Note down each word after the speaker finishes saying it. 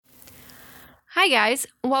Hi guys,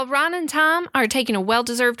 while Ron and Tom are taking a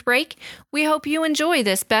well-deserved break, we hope you enjoy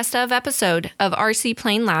this best of episode of RC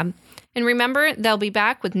Plane Lab. And remember, they'll be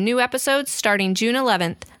back with new episodes starting June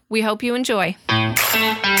 11th. We hope you enjoy.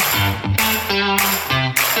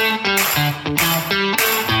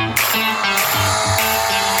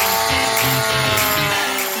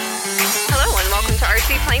 Hello and welcome to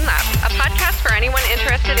RC Plane Lab, a podcast for anyone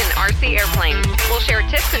interested in RC airplanes. We'll share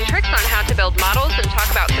tips and tricks on how to build models and talk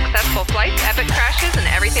about successful flights, epic crashes, and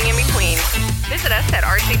everything in between. Visit us at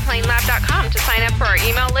rcplanelab.com to sign up for our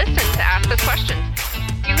email list and to ask us questions.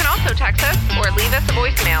 You can also text us or leave us a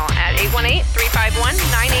voicemail at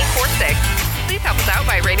 818-351-9846. Please help us out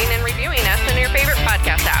by rating and reviewing us in your favorite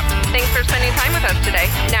podcast app. Thanks for spending time with us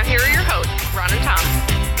today. Now here are your hosts, Ron and Tom.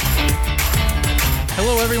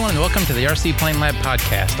 Hello, everyone, and welcome to the RC Plane Lab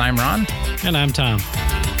podcast. I'm Ron. And I'm Tom.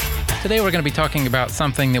 Today, we're going to be talking about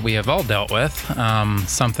something that we have all dealt with,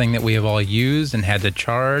 something that we have all used and had to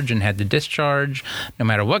charge and had to discharge, no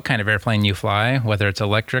matter what kind of airplane you fly, whether it's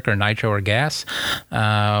electric or nitro or gas.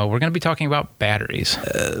 We're going to be talking about batteries.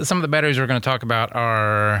 Some of the batteries we're going to talk about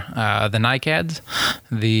are the NiCads,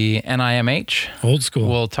 the NIMH. Old school.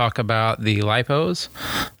 We'll talk about the LiPos,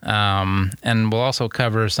 and we'll also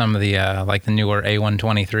cover some of the like the newer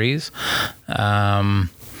A123s.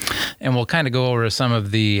 And we'll kind of go over some of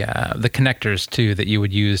the connectors too that you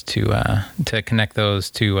would use to connect those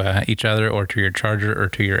to each other or to your charger or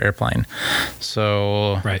to your airplane.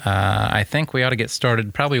 So right. I think we ought to get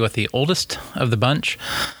started probably with the oldest of the bunch.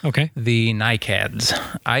 Okay. The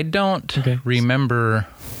NiCads. I don't Okay. remember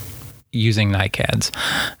using NiCads.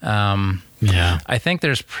 Yeah. I think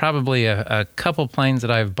there's probably a couple planes that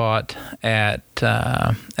I've bought at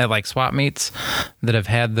like swap meets that have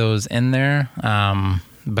had those in there.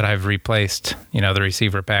 But I've replaced, the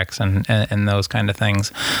receiver packs and those kind of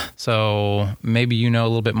things. So maybe you know a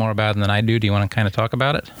little bit more about them than I do. Do you want to kind of talk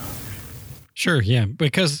about it? Sure. Yeah.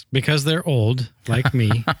 Because they're old, like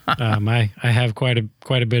me. I have quite a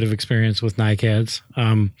bit of experience with NiCads.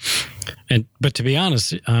 But to be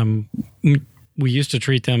honest, we used to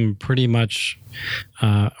treat them pretty much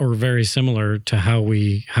or very similar to how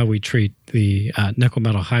we treat the nickel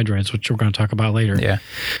metal hydrides, which we're going to talk about later. Yeah.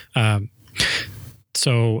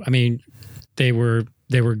 So, I mean, they were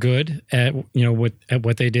good at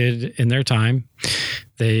what they did in their time.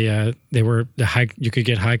 They were the high. You could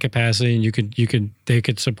get high capacity, and they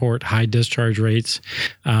could support high discharge rates.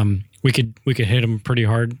 We could hit them pretty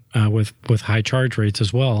hard with high charge rates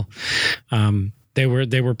as well. They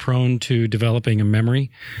were prone to developing a memory,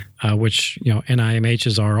 which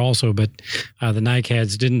NIMHs are also, but the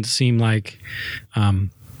NiCads didn't seem like.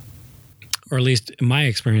 Or at least in my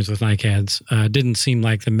experience with NiCads, didn't seem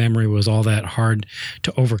like the memory was all that hard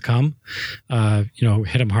to overcome.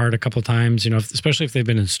 Hit them hard a couple of times, especially if they've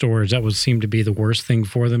been in storage, that would seem to be the worst thing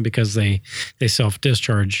for them because they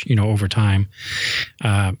self-discharge, over time.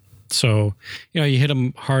 So, you hit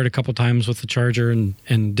them hard a couple times with the charger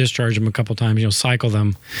and discharge them a couple times, cycle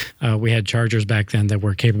them. We had chargers back then that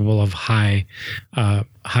were capable of high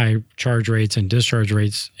charge rates and discharge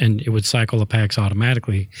rates, and it would cycle the packs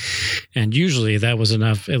automatically. And usually that was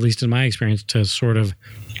enough, at least in my experience, to sort of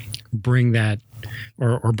bring that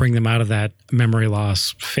or bring them out of that memory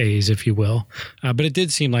loss phase, if you will. But it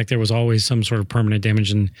did seem like there was always some sort of permanent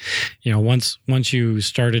damage. And, once you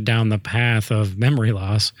started down the path of memory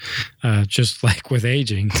loss, just like with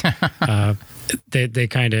aging, they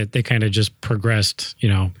kind of just progressed.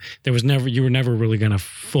 You were never really going to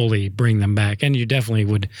fully bring them back. And you definitely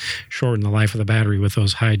would shorten the life of the battery with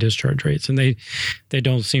those high discharge rates. And they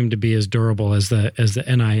don't seem to be as durable as the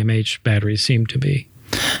NIMH batteries seem to be.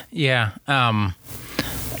 Yeah.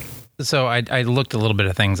 So I looked a little bit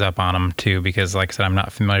of things up on them too, because like I said, I'm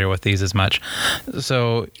not familiar with these as much.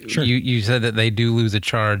 So sure. You said that they do lose a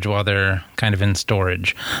charge while they're kind of in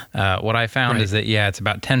storage. What I found is that, it's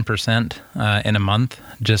about 10% in a month,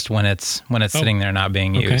 just when it's sitting there not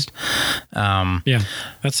being used. Yeah,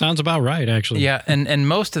 that sounds about right, actually. Yeah. And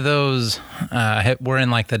most of those were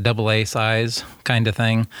in like the AA size kind of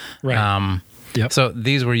thing. Right. Yep. So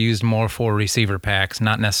these were used more for receiver packs,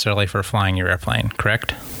 not necessarily for flying your airplane,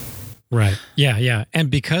 correct? Right. Yeah. And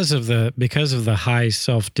because of the high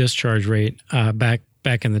self-discharge rate,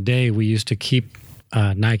 back in the day, we used to keep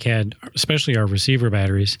NiCad, especially our receiver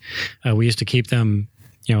batteries. We used to keep them.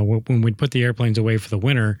 When we'd put the airplanes away for the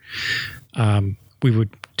winter, we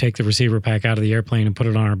would take the receiver pack out of the airplane and put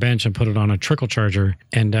it on our bench and put it on a trickle charger.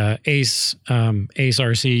 And Ace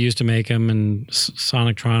RC used to make them, and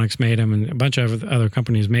Sonictronics made them, and a bunch of other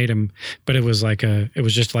companies made them. But it was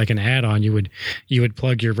just like an add-on. You would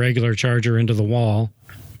plug your regular charger into the wall,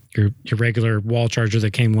 your regular wall charger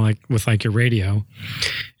that came with your radio,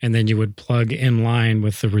 and then you would plug in line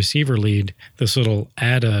with the receiver lead this little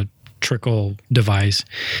ADA trickle device,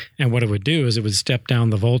 and what it would do is it would step down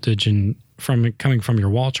the voltage and coming from your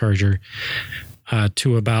wall charger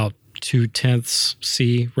to about 0.2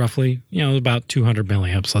 C roughly, about 200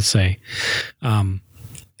 milliamps, let's say.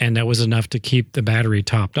 And that was enough to keep the battery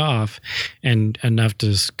topped off and enough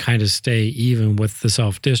to kind of stay even with the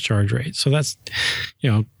self-discharge rate. So that's,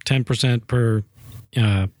 10% per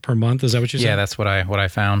month. Is that what you said? Yeah, that's what I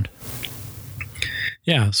found.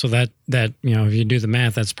 Yeah, so that if you do the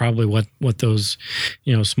math, that's probably what those,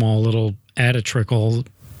 small little trickle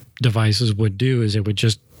devices would do, is it would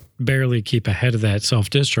just barely keep ahead of that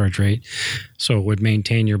self-discharge rate, so it would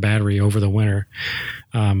maintain your battery over the winter,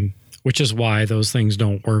 which is why those things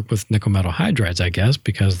don't work with nickel metal hydrides, I guess,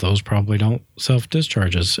 because those probably don't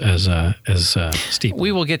self-discharge as steep.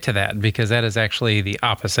 We will get to that, because that is actually the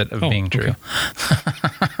opposite of being true.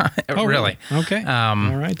 Okay. Really? Okay.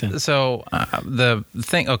 All right then. So the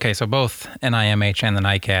thing, so both NIMH and the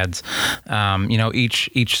NiCads,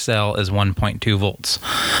 each cell is 1.2 volts.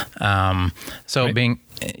 Right. Being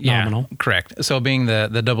nominal. Correct. So being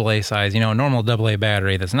the AA size, a normal AA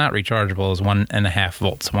battery that's not rechargeable is 1.5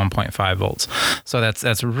 volts, 1.5 volts. So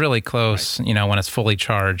that's really close. Right. When it's fully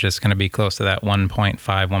charged, it's going to be close to that 1.5,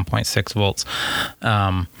 1.6 volts,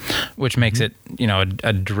 which makes it,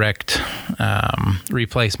 a direct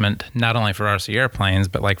replacement, not only for RC airplanes,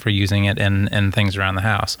 but like for using it in things around the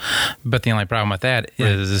house. But the only problem with that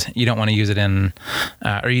is you don't want to use it in,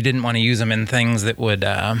 or you didn't want to use them in things that would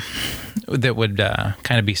kind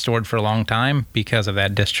of be stored for a long time because of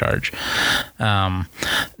that discharge.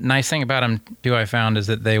 Nice thing about them too, I found, is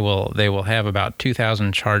that they will have about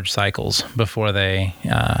 2,000 charge cycles before they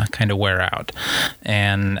kind of wear out.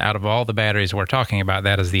 And out of all the batteries we're talking about,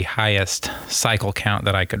 that is the highest cycle count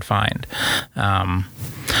that I could find. That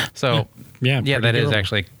is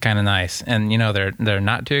actually kind of nice, and they're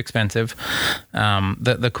not too expensive.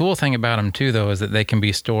 The cool thing about them too, though, is that they can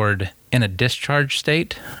be stored in a discharge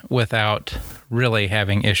state without really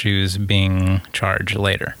having issues being charged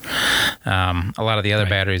later. A lot of the other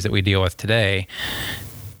batteries that we deal with today,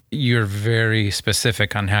 you're very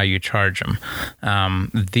specific on how you charge them.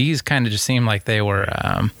 These kind of just seem like they were,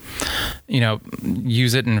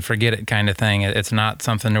 use it and forget it kind of thing. It's not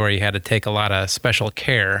something where you had to take a lot of special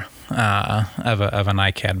care of a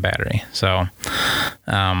NiCad battery. So,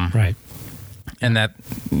 right. And that,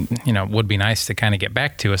 would be nice to kind of get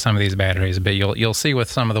back to with some of these batteries. But you'll see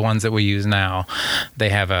with some of the ones that we use now, they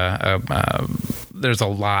have there's a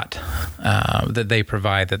lot that they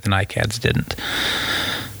provide that the NiCads didn't.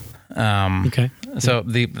 Okay. So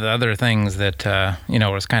the other things that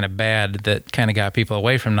was kind of bad that kind of got people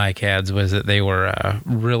away from NiCads was that they were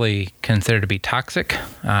really considered to be toxic.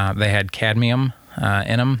 They had cadmium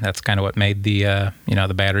in them. That's kind of what made the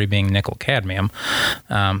the battery being nickel cadmium.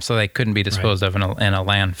 So they couldn't be disposed of in a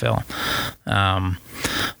landfill.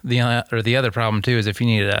 The other problem too is if you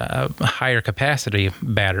needed a higher capacity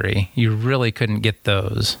battery, you really couldn't get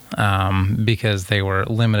those because they were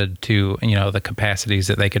limited to the capacities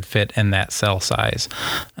that they could fit in that cell size.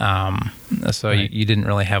 You didn't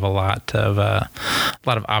really have a lot of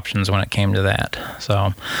options when it came to that.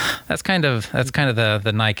 So that's kind of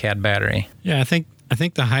the NiCad battery. Yeah, I think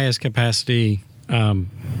the highest capacity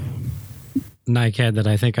NiCad that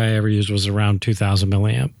I think I ever used was around 2,000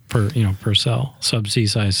 milliamp per cell, sub-C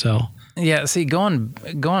size cell. Yeah, see, going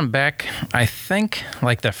back, I think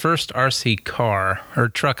like the first RC car or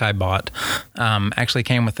truck I bought actually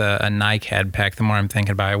came with a NiCad pack. The more I'm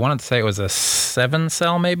thinking about it, I wanted to say it was a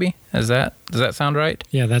 7-cell maybe. Does that sound right?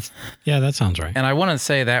 Yeah, that sounds right. And I want to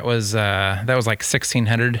say that was like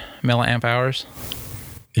 1,600 milliamp hours.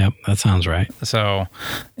 Yep, that sounds right. So,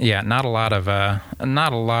 yeah, not a lot of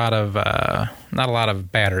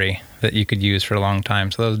battery that you could use for a long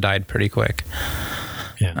time. So those died pretty quick.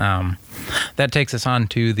 Yeah. That takes us on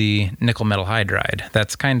to the nickel metal hydride.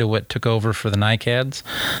 That's kind of what took over for the NiCads.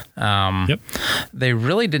 Yep. They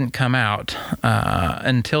really didn't come out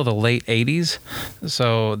until the late 80s.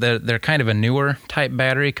 So they're kind of a newer type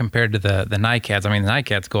battery compared to the NiCads. I mean, the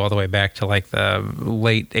NiCads go all the way back to like the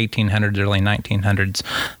late 1800s, early 1900s.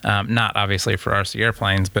 Not obviously for RC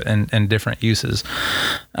airplanes, but in different uses.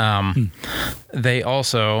 They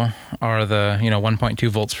also are the 1.2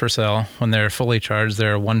 volts per cell. When they're fully charged,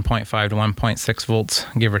 they're 1.5 to 1.6 volts,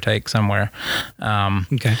 give or take somewhere.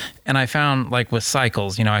 Okay. And I found, like with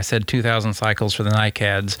cycles, I said 2,000 cycles for the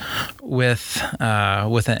NiCads. With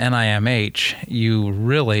an NIMH, you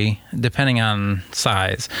really, depending on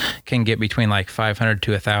size, can get between like 500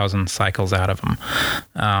 to 1,000 cycles out of them.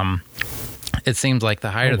 it seems like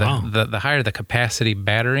the higher the higher the capacity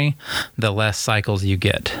battery, the less cycles you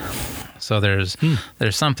get. So there's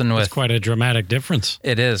something with. It's quite a dramatic difference.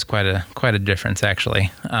 It is quite a difference,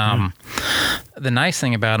 actually. The nice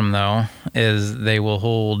thing about them, though, is they will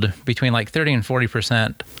hold between like 30 and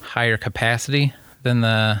 40% higher capacity than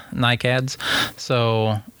the NiCads.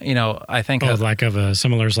 So, I think like of a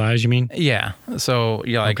similar size, you mean? Yeah. So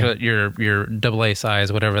your AA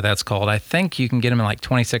size, whatever that's called. I think you can get them in like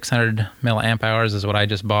 2,600 milliamp hours is what I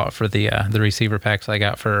just bought for the receiver packs I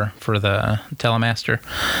got for the Telemaster.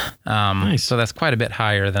 Nice. So that's quite a bit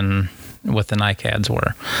higher than what the NiCads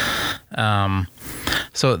were.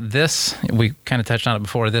 So this, we kind of touched on it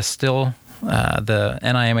before. This still. The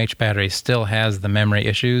NIMH battery still has the memory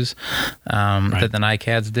issues that the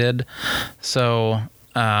NiCads did. So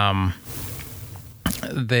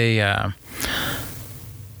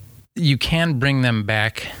you can bring them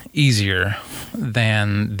back easier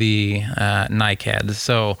than the NiCads.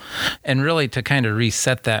 So, and really to kind of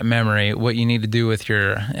reset that memory, what you need to do with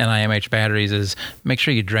your NIMH batteries is make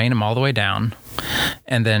sure you drain them all the way down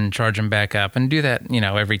and then charge them back up, and do that,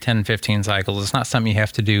 every 10, 15 cycles. It's not something you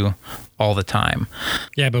have to do all the time.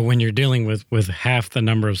 Yeah, but when you're dealing with half the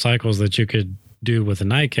number of cycles that you could do with a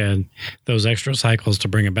NiCad, those extra cycles to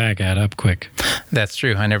bring it back add up quick. That's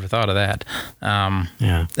true. I never thought of that.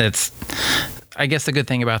 I guess the good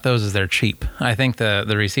thing about those is they're cheap. I think the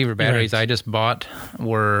receiver batteries I just bought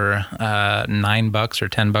were $9 or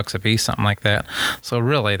 $10 a piece, something like that. So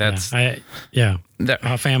really, that's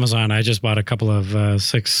off Amazon. I just bought a couple of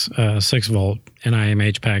 6 volt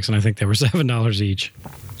NIMH packs, and I think they were $7 each.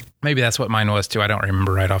 Maybe that's what mine was too. I don't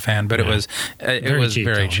remember right offhand, but it was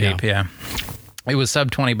very cheap. Yeah. It was sub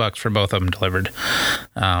 $20 for both of them delivered.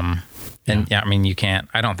 You can't.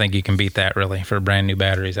 I don't think you can beat that really for brand new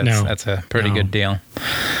batteries. That's a pretty good deal.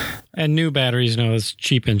 And new batteries, it's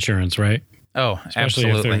cheap insurance, right? Oh, especially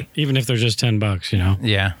absolutely. Even if they're just $10,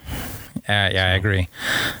 Yeah. I agree.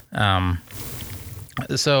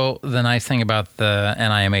 So the nice thing about the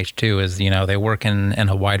NIMH too is, they work in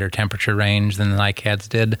a wider temperature range than the NiCads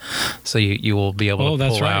did. So you will be able to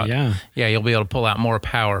pull out. Yeah, you'll be able to pull out more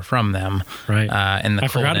power from them. Right. I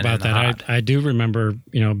forgot about that. I do remember,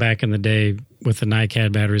 back in the day with the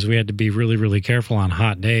NiCad batteries, we had to be really, really careful on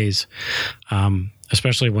hot days,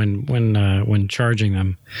 especially when charging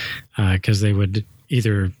them, because they would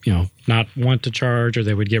either, not want to charge, or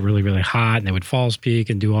they would get really, really hot and they would false peak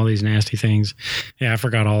and do all these nasty things. Yeah, I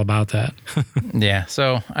forgot all about that. Yeah.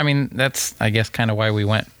 So, that's, I guess, kind of why we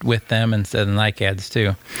went with them instead of the NiCads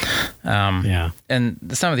too. And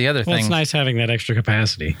some of the other things. It's nice having that extra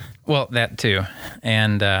capacity. Well, that too.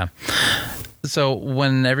 And, so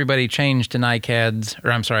when everybody changed to NiCads,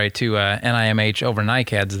 to NIMH over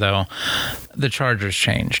NiCads, though, the chargers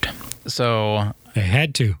changed. So they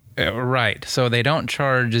had to. Right. So they don't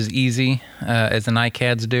charge as easy as the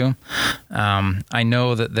NiCads do. I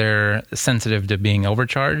know that they're sensitive to being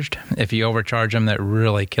overcharged. If you overcharge them, that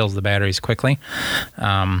really kills the batteries quickly.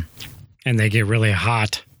 And they get really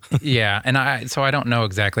hot. Yeah, and I don't know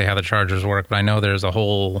exactly how the chargers work, but I know there's a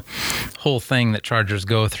whole thing that chargers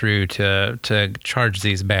go through to charge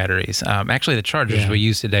these batteries. Actually, the chargers we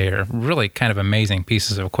use today are really kind of amazing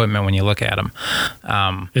pieces of equipment when you look at them.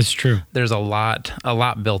 It's true. There's a lot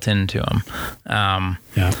built into them.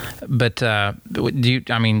 But do you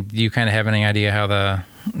kind of have any idea how the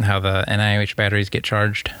NIMH batteries get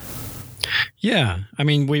charged? Yeah,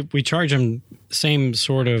 we charge them same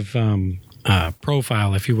sort of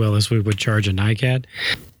profile, if you will, as we would charge a NiCad.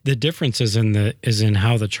 The difference is in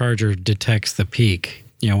how the charger detects the peak.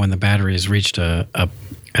 When the battery has reached a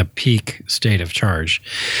peak state of charge.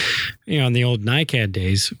 In the old NiCad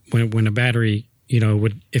days, when a battery,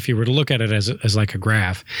 if you were to look at it as like a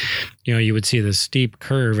graph, you would see this steep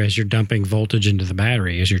curve as you're dumping voltage into the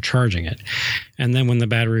battery as you're charging it, and then when the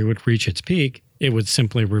battery would reach its peak, it would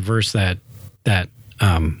simply reverse that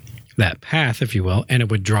path, if you will, and it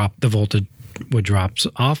would drop, the voltage would drop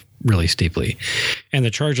off really steeply. And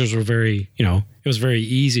the chargers were very, it was very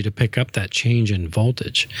easy to pick up that change in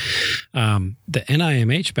voltage. The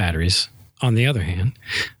NIMH batteries, on the other hand,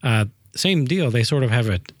 same deal. They sort of have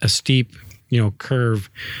a steep, curve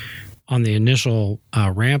on the initial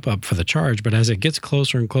ramp up for the charge, but as it gets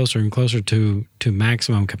closer and closer and closer to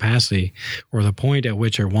maximum capacity, or the point at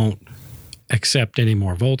which it won't accept any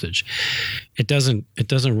more voltage, it doesn't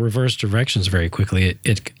reverse directions very quickly.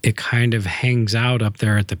 It kind of hangs out up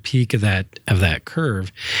there at the peak of that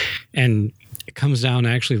curve, and it comes down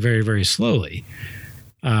actually very, very slowly.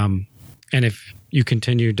 And if you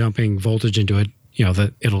continue dumping voltage into it,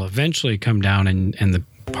 that it'll eventually come down and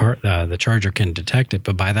the charger can detect it.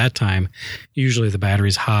 But by that time, usually the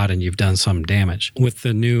battery's hot and you've done some damage. With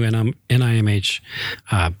the new NIMH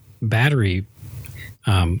battery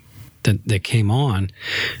that came on,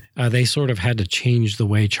 they sort of had to change the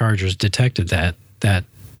way chargers detected that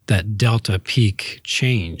delta peak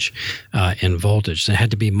change in voltage. It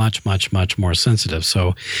had to be much, much, much more sensitive.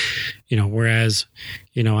 So, whereas,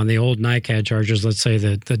 on the old NiCad chargers, let's say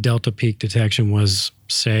that the delta peak detection was,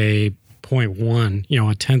 say, 0.1,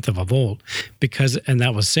 a tenth of a volt, and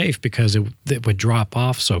that was safe because it would drop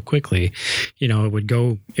off so quickly.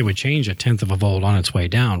 It would change a tenth of a volt on its way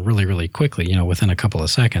down really, really quickly, within a couple of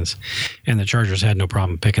seconds. And the chargers had no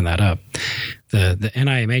problem picking that up. The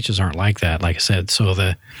NIMHs aren't like that, like I said. So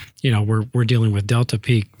we're dealing with delta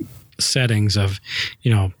peak settings of,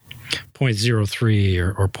 0.03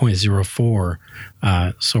 or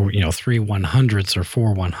 0.04. So, 3 100ths or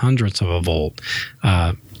 4 100ths of a volt.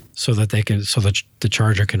 So that the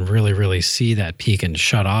charger can really, really see that peak and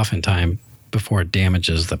shut off in time before it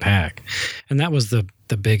damages the pack. And that was the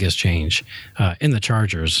biggest change in the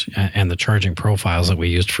chargers and the charging profiles that we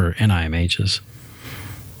used for NIMHs.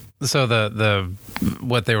 So the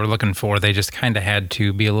what they were looking for, they just kind of had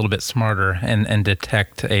to be a little bit smarter and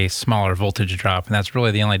detect a smaller voltage drop, and that's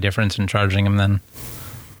really the only difference in charging them then.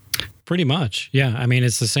 Pretty much, yeah. I mean,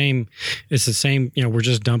 it's the same. We're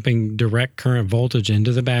just dumping direct current voltage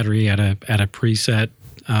into the battery at a preset.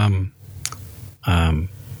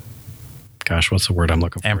 Gosh, what's the word I'm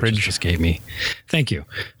looking for? Amperage. It just escaped me. Thank you.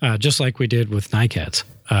 Just like we did with NiCads.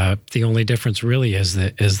 The only difference really is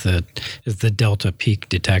the delta peak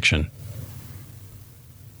detection.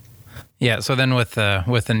 Yeah, so then with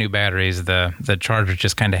the new batteries, the chargers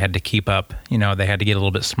just kind of had to keep up. They had to get a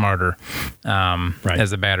little bit smarter Right.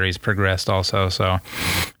 as the batteries progressed also. So,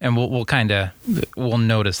 and we'll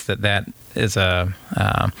notice that is a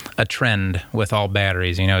trend with all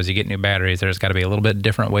batteries. As you get new batteries, there's got to be a little bit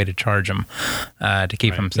different way to charge them to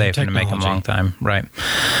keep them safe and to make them a long time. Right.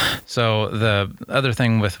 So the other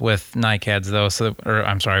thing with NiCads though,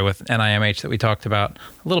 with NIMH that we talked about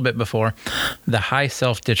a little bit before, the high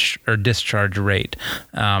discharge rate.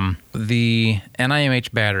 The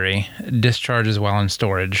NIMH battery discharges while in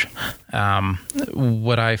storage.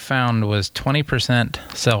 What I found was 20%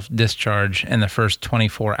 self-discharge in the first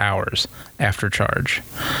 24 hours after charge.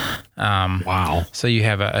 Wow. So you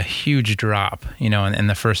have a huge drop, in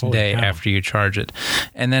the first day after you charge it.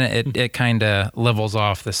 And then it kind of levels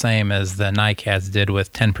off the same as the NiCads did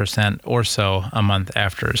with 10% or so a month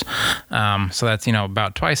afters. So that's,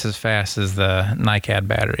 about twice as fast as the NiCad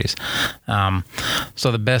batteries.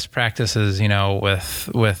 So the best practices,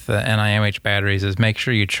 with the NIMH batteries is make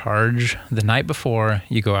sure you charge the night before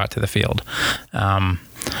you go out to the field.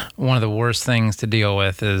 One of the worst things to deal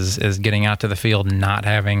with is getting out to the field and not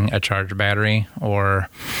having a charged battery, or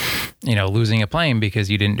losing a plane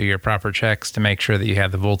because you didn't do your proper checks to make sure that you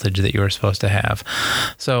had the voltage that you were supposed to have.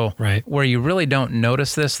 So where you really don't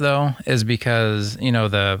notice this though is because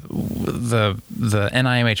the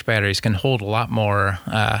NIMH batteries can hold a lot more.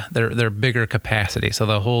 They're bigger capacity, so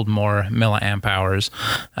they'll hold more milliamp hours,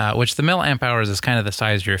 which the milliamp hours is kind of the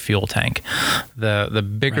size of your fuel tank. The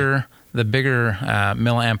bigger. The bigger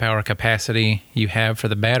milliamp hour capacity you have for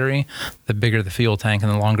the battery, the bigger the fuel tank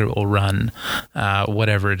and the longer it will run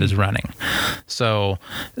whatever it is running. So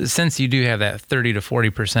since you do have that 30 to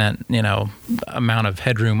 40%, amount of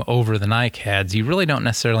headroom over the NiCads, you really don't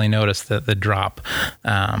necessarily notice the drop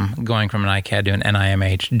going from an NiCad to an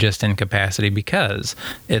NIMH just in capacity because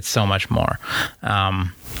it's so much more.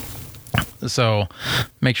 So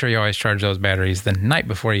make sure you always charge those batteries the night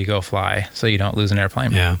before you go fly so you don't lose an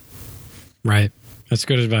airplane. Yeah. Right. That's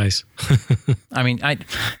good advice. I mean,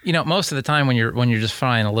 most of the time when you're just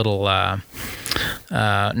flying a little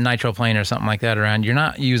nitro plane or something like that around, you're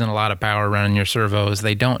not using a lot of power running your servos.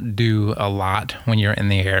 They don't do a lot when you're in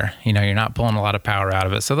the air. You're not pulling a lot of power out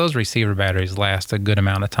of it. So those receiver batteries last a good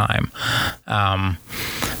amount of time,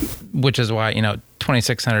 which is why,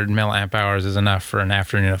 2,600 milliamp hours is enough for an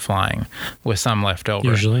afternoon of flying with some left over.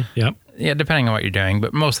 Usually, yep. Yeah, depending on what you're doing,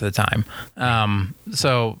 but most of the time.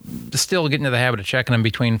 So still get into the habit of checking them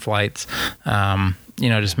between flights.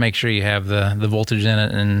 Just make sure you have the voltage in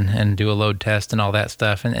it and do a load test and all that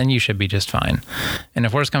stuff, and you should be just fine. And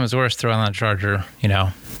if worse comes to worse, throw on a charger,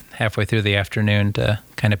 halfway through the afternoon to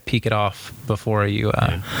kind of peak it off before you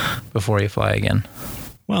fly again.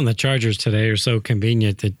 Well, and the chargers today are so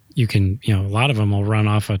convenient that you can, a lot of them will run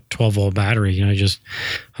off a 12-volt battery. Just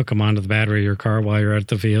hook them onto the battery of your car while you're at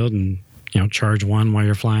the field and, charge one while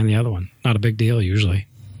you're flying the other one. Not a big deal usually.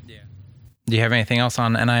 Yeah. Do you have anything else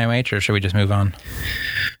on NIMH, or should we just move on?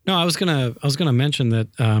 No, I was gonna mention that,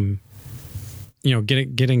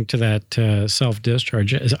 getting to that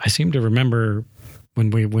self-discharge, I seem to remember when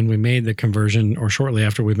we made the conversion, or shortly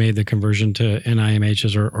after we made the conversion to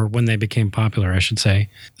NIMHs, or when they became popular, I should say,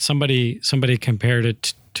 somebody compared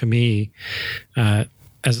it to me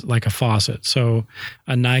as like a faucet. So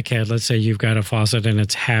a NiCad, let's say you've got a faucet and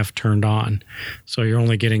it's half turned on, so you're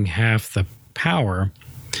only getting half the power.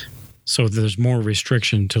 So there's more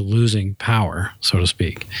restriction to losing power, so to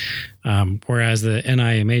speak. Whereas the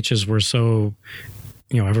NIMHs were so,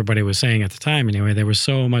 everybody was saying at the time anyway, they were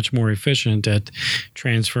so much more efficient at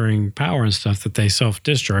transferring power and stuff that they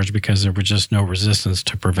self-discharged because there was just no resistance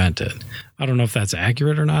to prevent it. I don't know if that's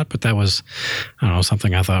accurate or not, but that was,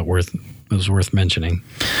 something I thought was worth mentioning.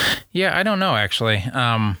 Yeah, I don't know, actually.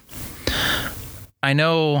 I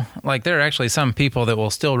know, there are actually some people that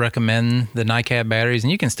will still recommend the NiCad batteries,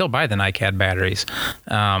 and you can still buy the NiCad batteries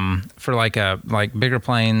for bigger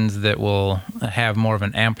planes that will have more of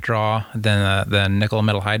an amp draw than the nickel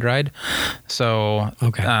metal hydride. So,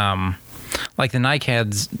 okay. The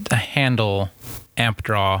NiCads handle amp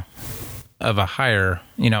draw of a higher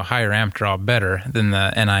amp draw better than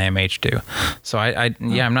the NIMH do. So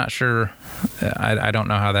I'm not sure. I don't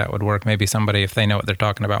know how that would work. Maybe somebody, if they know what they're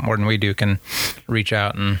talking about more than we do, can reach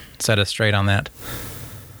out and set us straight on that.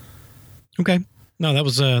 Okay. No, that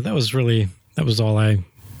was all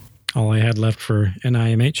I had left for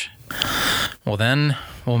NIMH. Well, then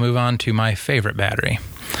we'll move on to my favorite battery,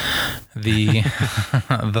 the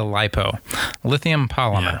LiPo, lithium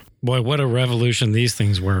polymer. Yeah. Boy, what a revolution these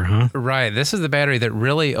things were, huh? Right. This is the battery that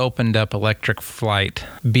really opened up electric flight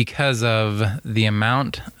because of the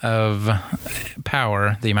amount of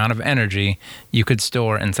power, the amount of energy you could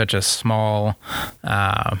store in such a small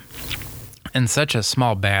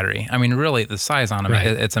battery. I mean, really, the size on them, right.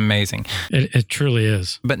 It's amazing. It truly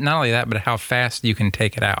is. But not only that, but how fast you can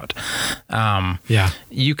take it out. Yeah.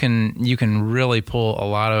 You can really pull a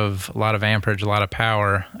lot of amperage, a lot of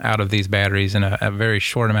power out of these batteries in a very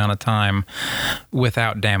short amount of time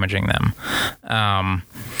without damaging them.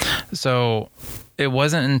 So it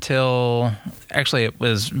wasn't until, actually it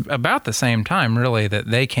was about the same time really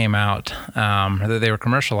that they came out, that they were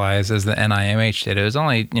commercialized as the NIMH did. It was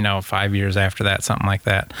only, 5 years after that, something like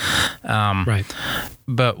that. Right.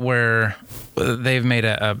 But where they've made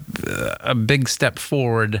a big step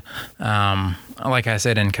forward, like I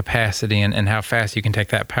said, in capacity and how fast you can take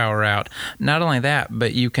that power out. Not only that,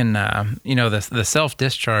 but you can, the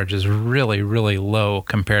self-discharge is really, really low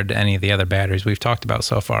compared to any of the other batteries we've talked about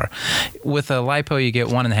so far. With a LiPo, you get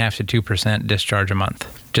 1.5 to 2% discharge a month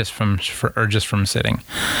just from sitting.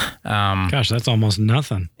 Gosh, that's almost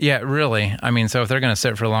nothing. Yeah, really. I mean, so if they're going to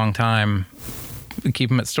sit for a long time, keep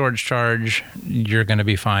them at storage charge, you're going to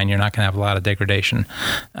be fine. You're not going to have a lot of degradation.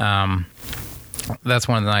 That's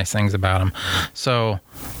one of the nice things about them. So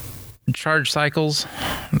charge cycles,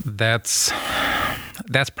 that's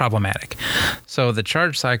problematic. So the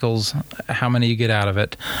charge cycles, how many you get out of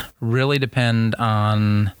it, really depend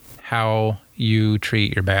on how you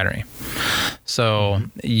treat your battery. So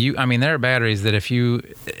there are batteries that if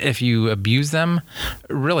you abuse them,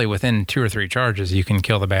 really within 2 or 3 charges, you can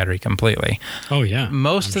kill the battery completely. Oh yeah.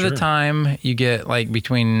 Most of the time you get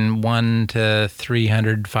between 1 to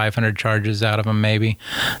 300, 500 charges out of them maybe.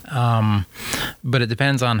 But it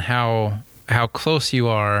depends on how close you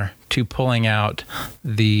are to pulling out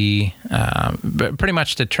pretty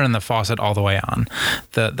much to turn the faucet all the way on.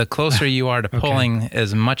 The closer you are to pulling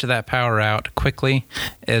as much of that power out quickly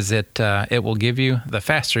as it will give you, the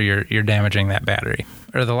faster you're damaging that battery.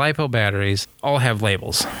 Or the LiPo batteries all have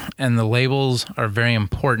labels, and the labels are very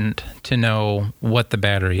important to know what the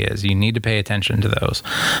battery is. You need to pay attention to those.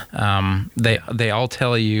 They all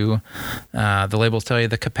tell you, the labels tell you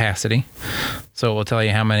the capacity, so it will tell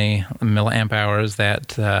you how many milliamp hours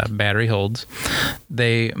that battery holds.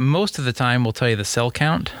 They most of the time will tell you the cell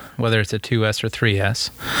count, whether it's a 2S or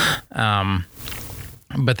 3S,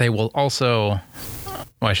 but they will also,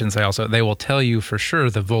 well, I shouldn't say also, they will tell you for sure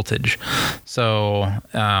the voltage. So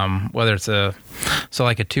whether it's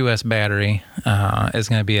like a 2S battery is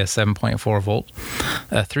going to be a 7.4 volt.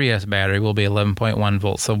 A 3S battery will be 11.1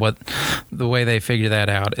 volts. So the way they figure that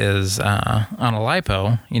out is on a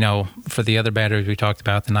LiPo, for the other batteries we talked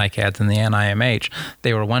about, the NiCads and the NIMH,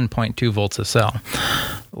 they were 1.2 volts a cell.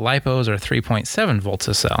 LiPos are 3.7 volts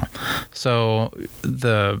a cell. So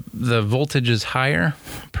the voltage is higher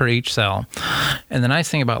per each cell. And the nice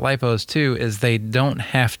thing about LiPos too is they don't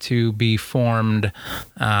have to be formed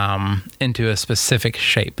into a specific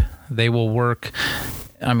shape. They will work.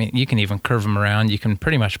 I mean, you can even curve them around. You can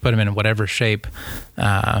pretty much put them in whatever shape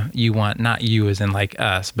you want. Not you as in like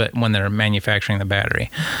us, but when they're manufacturing the battery.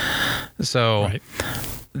 So, right.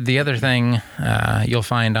 the other thing you'll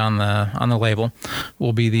find on the label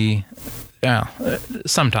will be the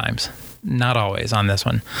sometimes, not always on this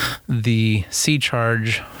one, the C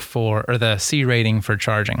charge or the C rating for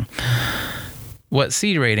charging. What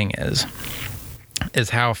C rating is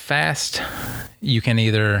how fast you can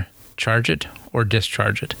either charge it or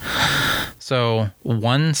discharge it. So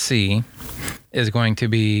 1C is going to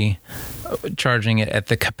be charging it at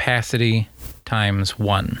the capacity times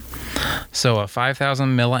 1. So a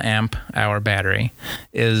 5,000 milliamp hour battery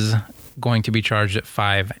is going to be charged at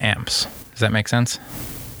 5 amps. Does that make sense?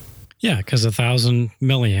 Yeah, because 1,000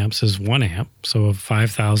 milliamps is 1 amp, so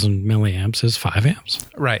 5,000 milliamps is 5 amps.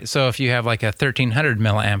 Right. So if you have like a 1,300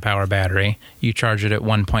 milliamp hour battery, you charge it at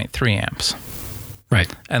 1.3 amps. Right.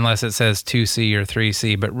 Unless it says 2C or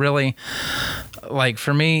 3C. But really, like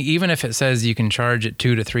for me, even if it says you can charge it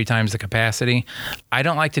 2 to 3 times the capacity, I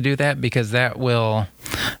don't like to do that because that will,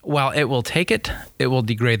 while it will take it, it will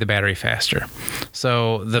degrade the battery faster.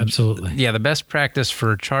 So Absolutely. Yeah, the best practice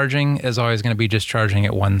for charging is always going to be just charging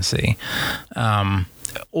at 1C.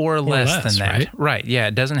 Or less than that. Right. Yeah.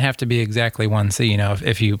 It doesn't have to be exactly 1C. You know,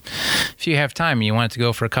 if you have time, you want it to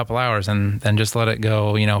go for a couple hours, and then just let it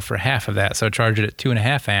go, you know, for half of that. So charge it at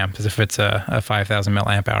 2.5 amps as if it's a 5,000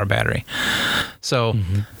 milliamp hour battery. So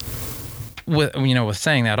with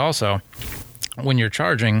saying that also, when you're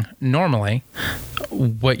charging, normally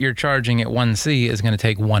what you're charging at 1C is going to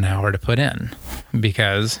take 1 hour to put in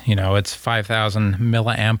because, you know, it's 5,000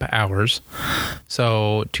 milliamp hours.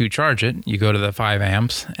 So to charge it, you go to the 5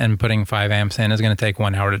 amps, and putting 5 amps in is going to take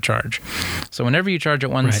 1 hour to charge. So whenever you charge at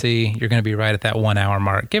 1C, you're going to be right at that 1 hour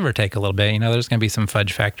mark, give or take a little bit. You know, there's going to be some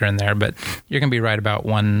fudge factor in there, but you're going to be right about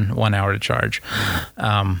one hour to charge.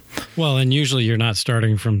 Well, and usually you're not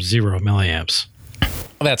starting from 0 milliamps.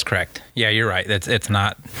 That's correct. Yeah, you're right. It's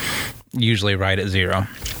not usually right at 0.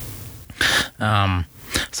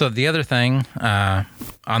 So the other thing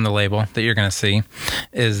on the label that you're going to see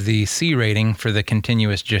is the C rating for the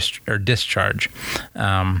continuous discharge.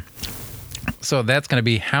 So that's going to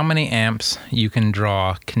be how many amps you can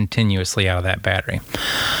draw continuously out of that battery.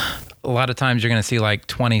 A lot of times you're going to see like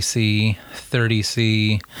 20C,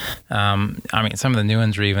 30C. I mean, some of the new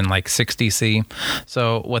ones are even like 60C.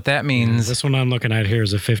 So what that means... This one I'm looking at here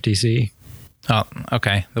is a 50C. Oh,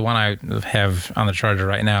 okay. The one I have on the charger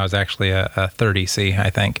right now is actually a 30C, I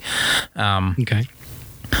think. Okay.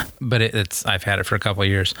 But it's I've had it for a couple of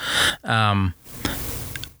years.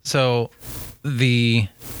 So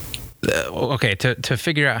to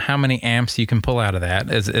figure out how many amps you can pull out of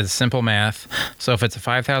that is simple math. So if it's a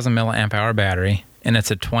 5,000 milliamp hour battery and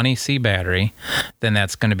it's a 20C battery, then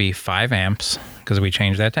that's going to be 5 amps because we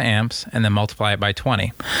changed that to amps, and then multiply it by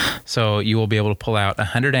 20. So you will be able to pull out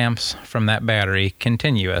 100 amps from that battery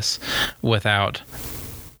continuous without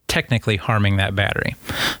technically harming that battery.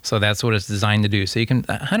 So that's what it's designed to do. So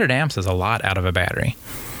 100 amps is a lot out of a battery.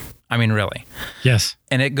 I mean, really. Yes.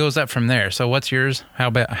 And it goes up from there. So what's yours? How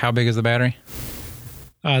big is the battery?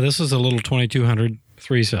 This is a little 2200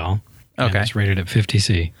 3-cell. Okay. It's rated at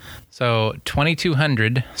 50C. So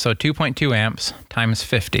 2200, so 2.2 amps times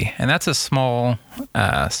 50. And that's a small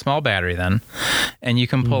battery then. And you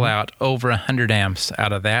can pull out over 100 amps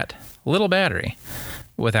out of that little battery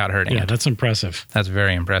without hurting it. Yeah, that's impressive. That's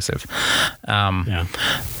very impressive. Yeah.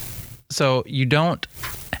 So you don't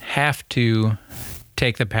have to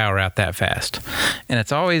take the power out that fast. And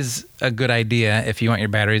it's always a good idea, if you want your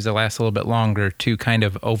batteries to last a little bit longer, to kind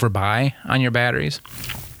of overbuy on your batteries.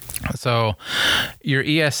 So your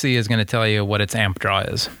ESC is going to tell you what its amp draw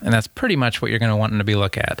is, and that's pretty much what you're going to want to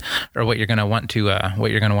look at.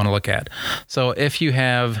 So if you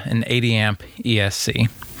have an 80 amp ESC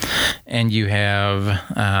and you have,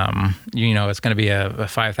 it's going to be a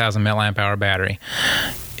 5,000 milliamp hour battery,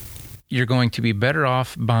 you're going to be better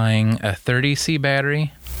off buying a 30C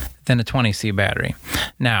battery than a 20C battery.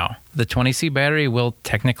 Now, the 20C battery will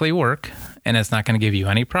technically work, and it's not going to give you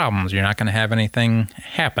any problems. You're not going to have anything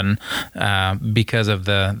happen because of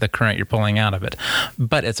the current you're pulling out of it.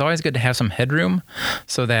 But it's always good to have some headroom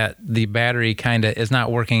so that the battery kind of is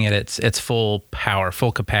not working at its full power,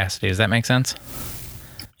 full capacity. Does that make sense?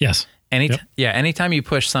 Yes. Anytime you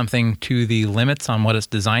push something to the limits on what it's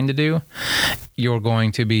designed to do, you're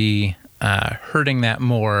going to be hurting that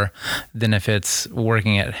more than if it's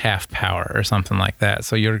working at half power or something like that.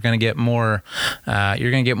 So you're going to get more.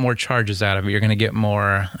 You're going to get more charges out of it. You're going to get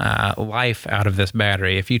more life out of this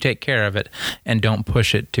battery if you take care of it and don't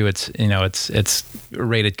push it to its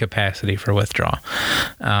rated capacity for withdrawal.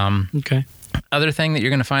 Okay. Other thing that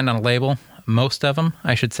you're going to find on a label. Most of them,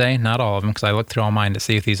 I should say, not all of them, because I looked through all mine to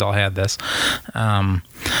see if these all had this.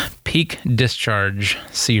 peak discharge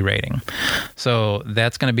C rating. So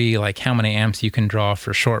that's going to be like how many amps you can draw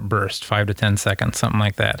for short burst, 5 to 10 seconds, something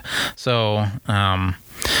like that. So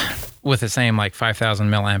with the same like 5,000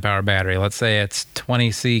 milliamp hour battery, let's say it's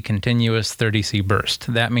 20C continuous, 30C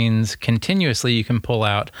burst. That means continuously you can pull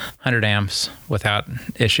out 100 amps without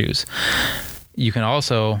issues. You can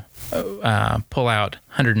also pull out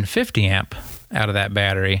 150 amp out of that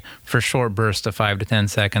battery for short bursts of 5 to 10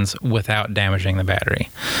 seconds without damaging the battery.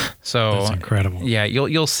 So that's incredible. Yeah,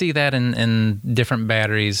 you'll see that in different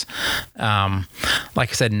batteries. Like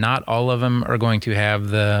I said, not all of them are going to have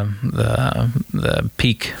the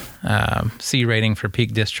peak C rating for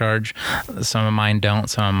peak discharge. Some of mine don't,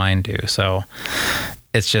 some of mine do. So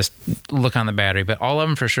it's just look on the battery, but all of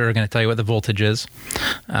them for sure are going to tell you what the voltage is,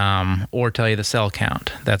 or tell you the cell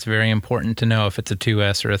count. That's very important to know if it's a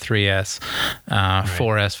 2S or a 3S, 4S,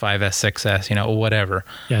 5S, 6S, whatever.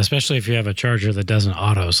 Yeah, especially if you have a charger that doesn't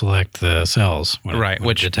auto-select the cells.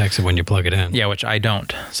 Which detects it when you plug it in. Yeah, which I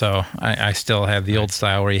don't. So I still have the old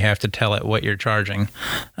style where you have to tell it what you're charging,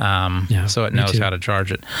 so it knows how to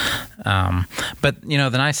charge it. But, the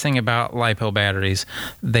nice thing about LiPo batteries,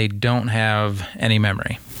 they don't have any memory.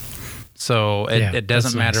 So it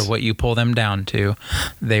doesn't matter what you pull them down to;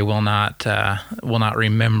 they will not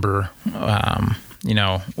remember,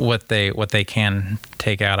 what they can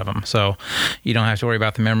take out of them. So you don't have to worry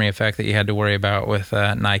about the memory effect that you had to worry about with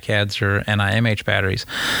NiCads or NiMH batteries.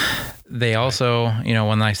 They also, one of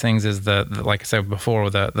the nice things is like I said before,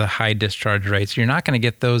 the high discharge rates. You're not going to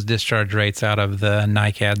get those discharge rates out of the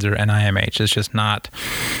NiCads or NiMH. It's just not,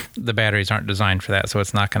 the batteries aren't designed for that, so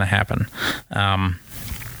it's not going to happen.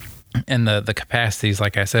 And the capacities,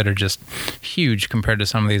 like I said, are just huge compared to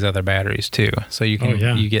some of these other batteries too. So you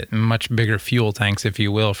get much bigger fuel tanks, if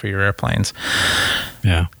you will, for your airplanes.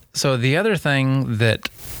 Yeah. So the other thing that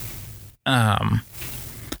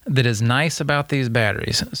is nice about these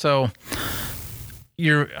batteries, so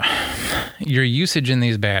your usage in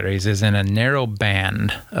these batteries is in a narrow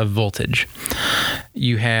band of voltage.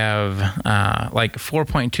 You have like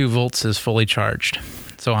 4.2 volts is fully charged.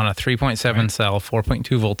 So on a 3.7 cell,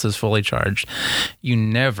 4.2 volts is fully charged. You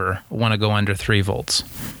never want to go under 3 volts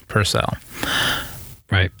per cell.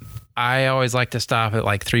 Right. I always like to stop at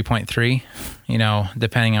like 3.3,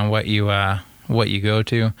 depending on what you go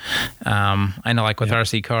to. I know like with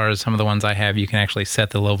RC cars, some of the ones I have, you can actually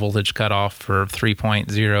set the low voltage cutoff for 3.0,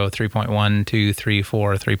 3.1, 2, 3,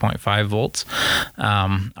 4, 3.5 volts.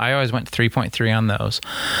 I always went to 3.3 on those.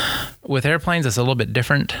 With airplanes, it's a little bit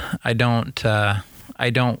different. I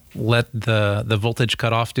don't let the voltage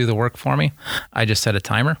cutoff do the work for me. I just set a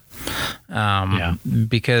timer.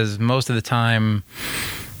 Because most of the time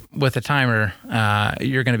with a timer,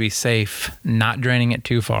 you're going to be safe not draining it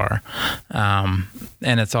too far.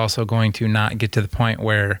 And it's also going to not get to the point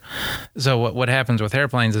where, so what happens with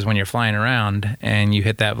airplanes is when you're flying around and you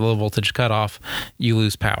hit that low voltage cutoff, you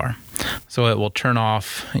lose power. So it will turn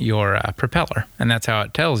off your propeller. And that's how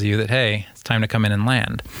it tells you that, hey, it's time to come in and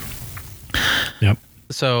land. Yep.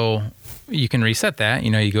 So you can reset that,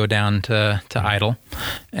 you go down to idle,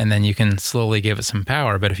 and then you can slowly give it some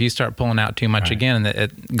power. But if you start pulling out too much again and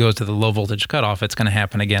it goes to the low voltage cutoff, it's going to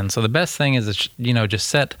happen again. So the best thing is, just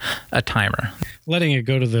set a timer. Letting it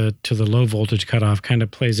go to the low voltage cutoff kind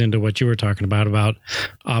of plays into what you were talking about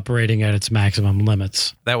operating at its maximum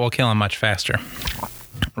limits. That will kill them much faster.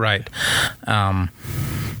 Right.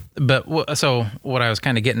 But so what I was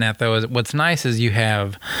kind of getting at, though, is what's nice is you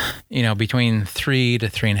have, between 3 to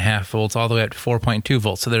 3.5 volts all the way up to 4.2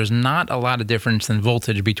 volts. So there's not a lot of difference in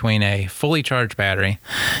voltage between a fully charged battery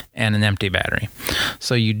and an empty battery.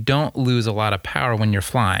 So you don't lose a lot of power when you're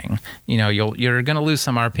flying. You're going to lose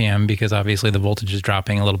some RPM because obviously the voltage is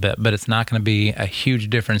dropping a little bit, but it's not going to be a huge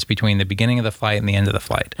difference between the beginning of the flight and the end of the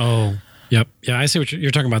flight. Oh, yep. Yeah, I see what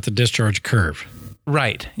you're talking about, the discharge curve.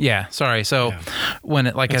 Right. Yeah. Sorry. So when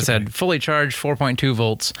it, like I said, fully charged, 4.2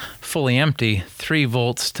 volts, fully empty, 3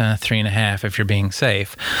 volts to 3.5 if you're being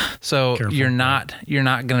safe. So you're not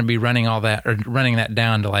going to be running all that or running that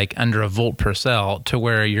down to like under a volt per cell to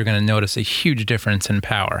where you're going to notice a huge difference in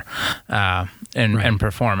power and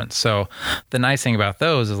performance. So the nice thing about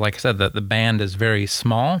those is, like I said, that the band is very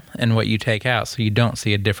small in what you take out, so you don't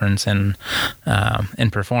see a difference in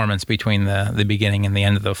performance between the beginning and the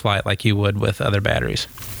end of the flight like you would with other batteries.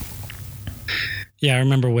 Yeah, I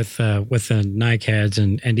remember with the NiCads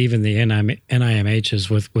and even the NiMHs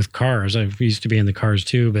with cars. I used to be in the cars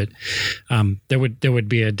too, but there would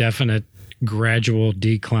be a definite gradual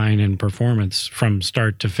decline in performance from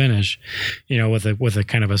start to finish, with a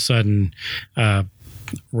kind of a sudden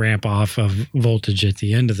ramp off of voltage at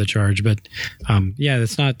the end of the charge. But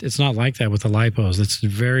it's not like that with the LiPos. It's a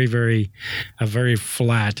very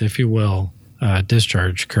flat, if you will,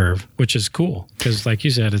 discharge curve, which is cool because, like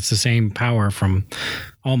you said, it's the same power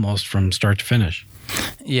almost from start to finish.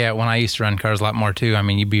 Yeah, when I used to run cars a lot more too, I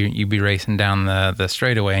mean, you'd be racing down the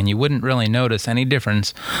straightaway and you wouldn't really notice any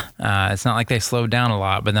difference. It's not like they slowed down a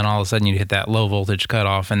lot, but then all of a sudden you'd hit that low voltage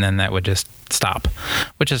cutoff and then that would just stop,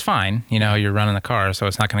 which is fine. You know, you're running the car, so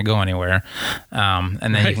it's not going to go anywhere.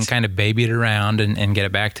 And then you can kind of baby it around and get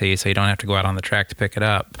it back to you so you don't have to go out on the track to pick it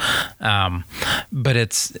up. But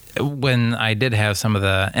it's when I did have some of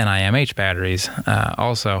the NIMH batteries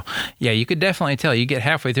also, yeah, you could definitely tell. You get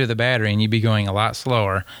halfway through the battery and you'd be going a lot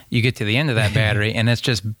slower. You get to the end of that battery and it's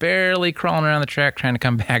just barely crawling around the track trying to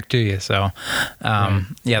come back to you. So, the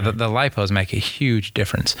LiPos make a huge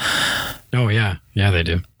difference. Oh, yeah. Yeah, they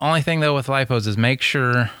do. Only thing, though, with LiPos is make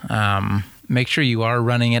sure you are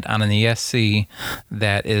running it on an ESC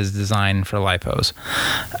that is designed for LiPos.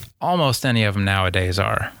 Almost any of them nowadays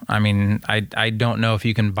are. I mean, I don't know if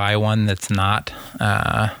you can buy one that's not,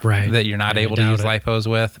 that you're not able to use LiPos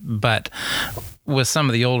with, but with some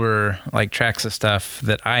of the older like Traxa stuff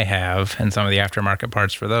that I have and some of the aftermarket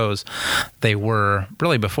parts for those, they were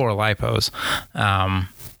really before LiPos.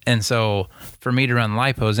 And so for me to run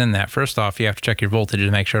LiPos in that, first off, you have to check your voltage to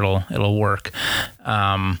make sure it'll work.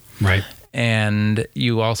 Right. And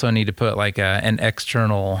you also need to put like an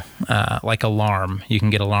external, like alarm. You can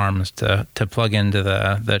get alarms to plug into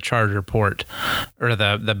the charger port or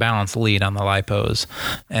the balance lead on the LiPos,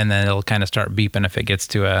 and then it'll kind of start beeping if it gets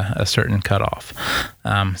to a certain cutoff.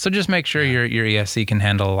 So just make sure your ESC can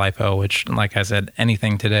handle a LiPo, which, like I said,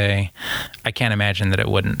 anything today, I can't imagine that it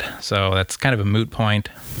wouldn't. So that's kind of a moot point.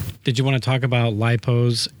 Did you want to talk about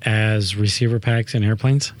LiPos as receiver packs in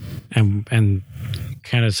airplanes and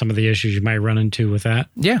kind of some of the issues you might run into with that?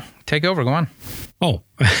 Yeah, take over. Go on. Oh,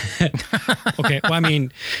 okay. Well, I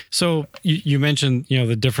mean, so you mentioned,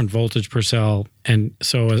 the different voltage per cell. And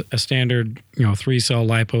so a standard, 3-cell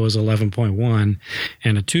LiPo is 11.1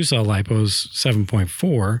 and a 2-cell LiPo is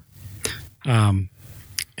 7.4.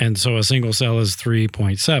 And so a single cell is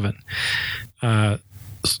 3.7.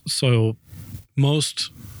 So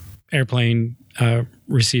most airplane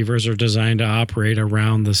receivers are designed to operate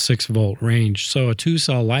around the 6-volt range. So a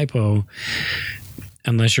 2-cell LiPo,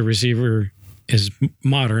 unless your receiver is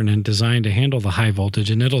modern and designed to handle the high voltage,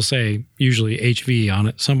 and it'll say usually HV on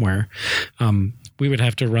it somewhere, we would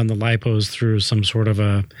have to run the LiPos through some sort of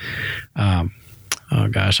a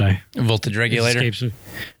voltage regulator.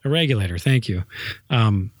 A regulator, thank you.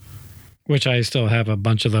 Which I still have a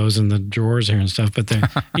bunch of those in the drawers here and stuff, but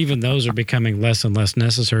even those are becoming less and less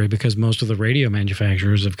necessary because most of the radio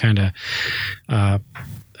manufacturers have kind of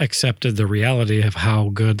accepted the reality of how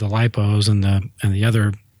good the LiPos and the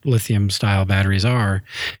other lithium style batteries are,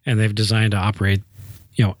 and they've designed to operate,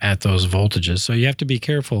 at those voltages. So you have to be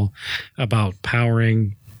careful about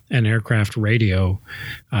powering an aircraft radio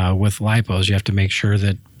with LiPos. You have to make sure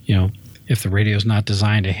that, if the radio is not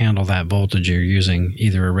designed to handle that voltage, you're using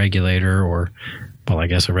either a regulator or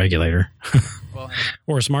a regulator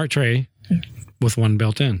or a smart tray with one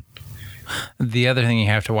built in. The other thing you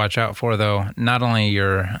have to watch out for, though, not only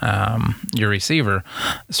your receiver,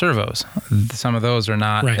 servos. Some of those are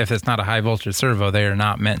not, if it's not a high voltage servo, they are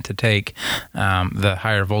not meant to take the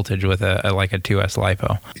higher voltage with a 2S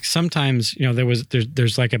LiPo. Sometimes,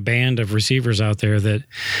 there's like a band of receivers out there that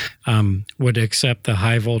would accept the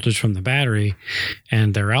high voltage from the battery,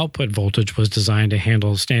 and their output voltage was designed to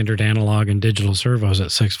handle standard analog and digital servos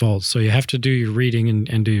at 6 volts. So you have to do your reading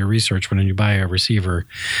and do your research when you buy a receiver,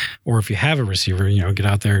 or if you have a receiver, get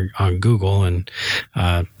out there on Google and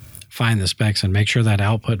find the specs and make sure that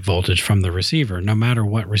output voltage from the receiver, no matter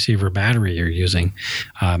what receiver battery you're using,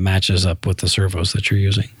 matches up with the servos that you're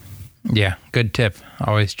using. Yeah, good tip.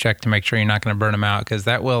 Always check to make sure you're not going to burn them out, because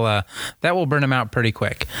that will burn them out pretty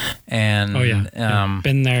quick. And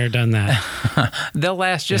been there, done that. They'll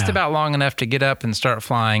last just about long enough to get up and start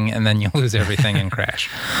flying, and then you lose everything and crash.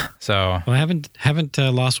 So, well, I haven't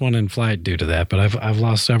lost one in flight due to that, but I've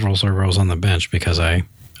lost several servos on the bench because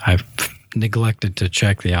I've neglected to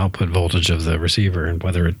check the output voltage of the receiver and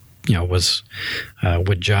whether it was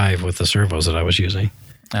would jive with the servos that I was using.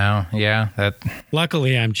 Oh, yeah.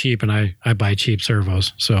 Luckily, I'm cheap and I buy cheap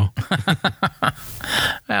servos. So,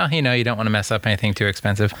 well, you don't want to mess up anything too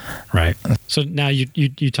expensive. Right. So now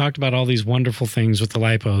you talked about all these wonderful things with the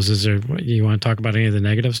LiPos. You want to talk about any of the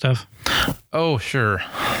negative stuff? Oh, sure.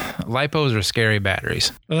 LiPos are scary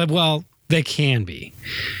batteries. Well, they can be.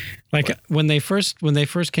 Like when they first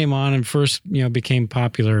came on and first became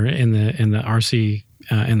popular in the RC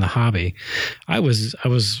in the hobby, I was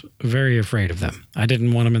very afraid of them. I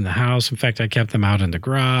didn't want them in the house. In fact, I kept them out in the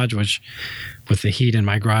garage, which with the heat in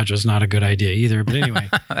my garage was not a good idea either. But anyway,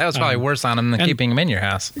 that was probably worse on them than keeping them in your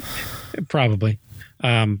house. Probably.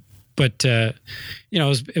 But it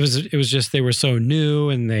was just they were so new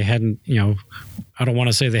and they hadn't, I don't want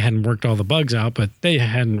to say they hadn't worked all the bugs out, but they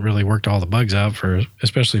hadn't really worked all the bugs out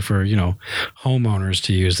especially for homeowners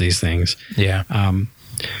to use these things. Yeah. I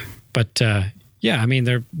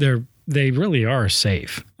mean they really are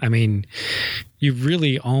safe. I mean, you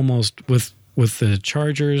really almost with the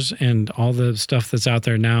chargers and all the stuff that's out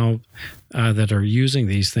there now that are using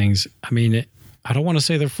these things. I mean, I don't want to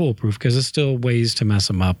say they're foolproof because there's still ways to mess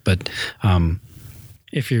them up. But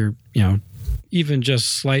if you're, even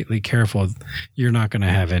just slightly careful, you're not going to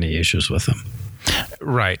have any issues with them.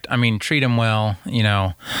 Right. I mean, treat them well.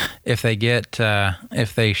 If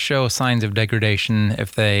they show signs of degradation,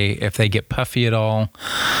 if they get puffy at all,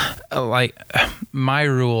 like my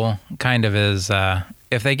rule kind of is,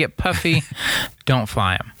 if they get puffy, don't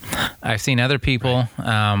fly them. I've seen other people,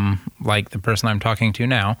 like the person I'm talking to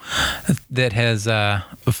now, that has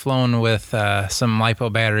flown with some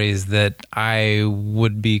LiPo batteries that I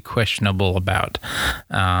would be questionable about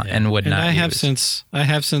and would not use. I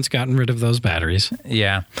have since gotten rid of those batteries.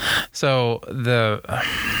 Yeah. So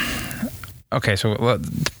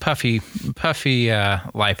puffy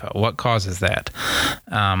LiPo. What causes that?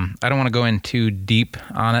 I don't want to go in too deep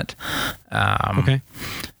on it. Okay.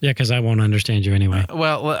 Yeah, because I won't understand you anyway.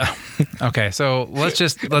 Well, okay. So let's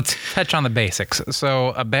touch on the basics. So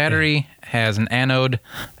a battery has an anode,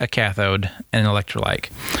 a cathode, and an electrolyte.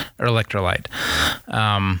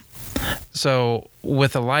 So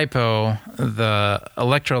with a LiPo, the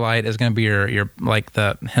electrolyte is going to be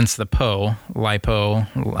hence the PO,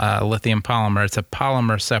 LiPo, lithium polymer. It's a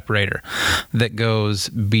polymer separator that goes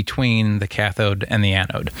between the cathode and the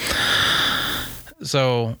anode.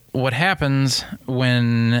 So what happens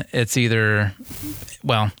when it's either,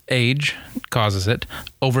 age causes it,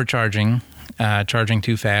 overcharging, charging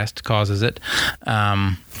too fast causes it,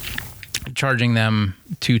 charging them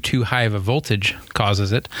to too high of a voltage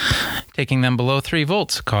causes it. Taking them below 3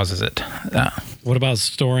 volts causes it. What about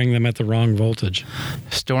storing them at the wrong voltage?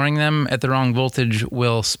 Storing them at the wrong voltage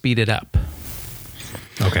will speed it up.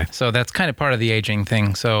 Okay. So that's kind of part of the aging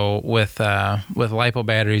thing. So with LiPo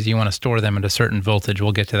batteries, you want to store them at a certain voltage.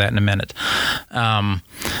 We'll get to that in a minute.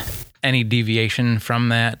 Any deviation from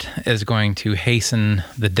that is going to hasten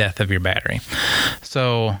the death of your battery.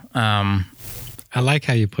 So I like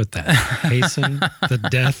how you put that. Hasten the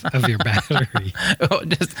death of your battery. Oh,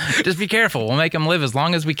 just be careful. We'll make them live as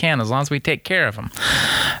long as we can, as long as we take care of them.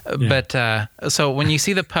 Yeah. But so when you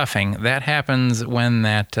see the puffing, that happens when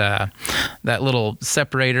that little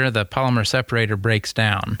separator, the polymer separator, breaks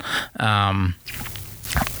down.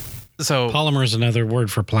 So polymer is another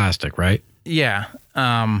word for plastic, right? Yeah.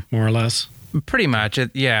 More or less. Pretty much.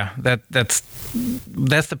 That's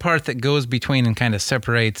the part that goes between and kind of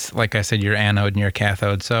separates, like I said, your anode and your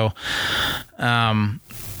cathode. So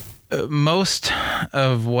most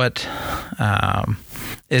of what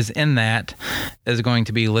is in that is going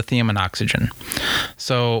to be lithium and oxygen.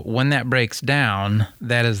 So when that breaks down,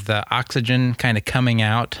 that is the oxygen kind of coming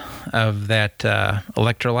out of that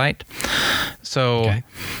electrolyte. So okay.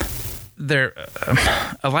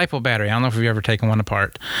 A LiPo battery, I don't know if you've ever taken one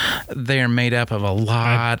apart. They are made up of a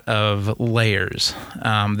lot of layers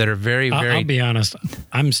that are very, very... I'll be honest.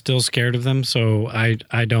 I'm still scared of them, so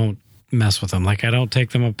I don't mess with them. Like, I don't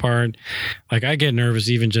take them apart. Like, I get nervous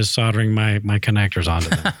even just soldering my connectors onto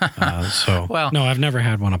them. No, I've never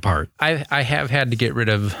had one apart. I have had to get rid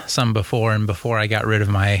of some before, and before I got rid of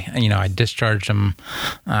my, I discharged them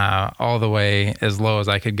all the way as low as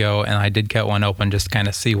I could go, and I did cut one open just to kind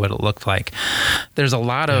of see what it looked like. There's a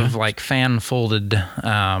lot of like fan-folded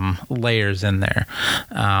layers in there.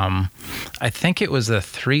 I think it was a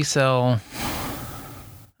 3-cell...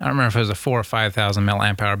 I don't remember if it was a 4,000 or 5,000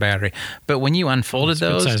 milliamp hour battery, but when you unfolded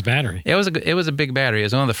those, good size battery. It was a big battery. It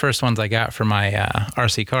was one of the first ones I got for my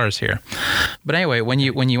RC cars here. But anyway, when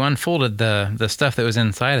you unfolded the stuff that was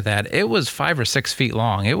inside of that, it was 5 or 6 feet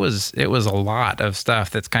long. It was a lot of stuff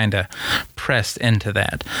that's kind of pressed into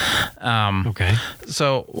that. Okay.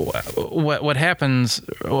 So what happens?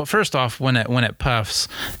 Well, first off, when it puffs,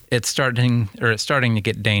 it's starting to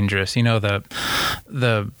get dangerous.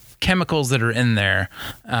 The chemicals that are in there,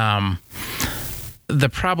 the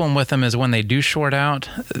problem with them is when they do short out,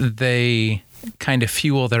 they kind of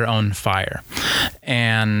fuel their own fire.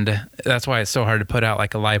 And that's why it's so hard to put out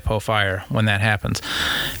like a LiPo fire when that happens.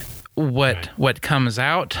 what comes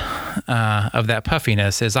out of that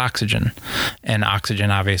puffiness is oxygen, and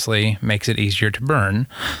oxygen obviously makes it easier to burn.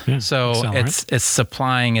 Yeah, so accelerant. it's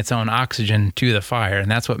supplying its own oxygen to the fire, and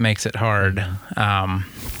that's what makes it hard.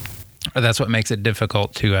 Or that's what makes it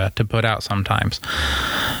difficult to put out sometimes.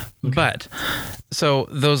 Okay. But so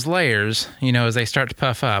those layers, as they start to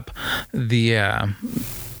puff up,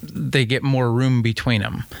 they get more room between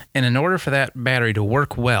them. And in order for that battery to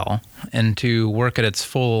work well and to work at its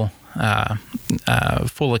full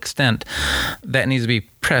extent, that needs to be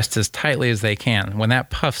pressed as tightly as they can. When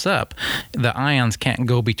that puffs up, the ions can't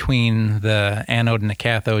go between the anode and the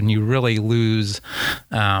cathode, and you really lose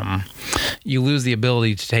the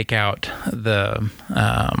ability to take out the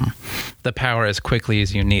power as quickly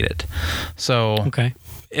as you need it. So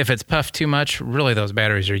if it's puffed too much, really those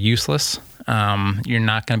batteries are useless. You're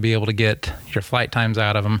not going to be able to get your flight times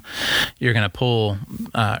out of them. You're going to pull,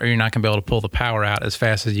 or you're not going to be able to pull the power out as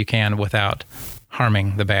fast as you can without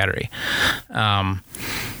harming the battery.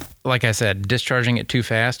 Like I said, discharging it too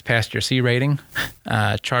fast past your C rating,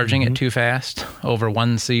 charging it too fast over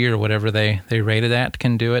 1C or whatever they rated at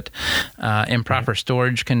can do it. Improper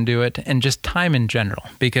storage can do it, and just time in general,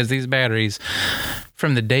 because these batteries,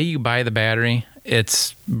 from the day you buy the battery,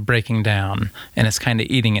 it's breaking down and it's kind of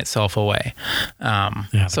eating itself away.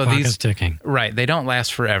 The clock is ticking. Right. They don't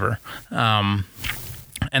last forever.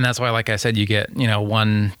 And that's why, like I said, you get,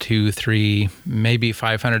 1, 2, 3, maybe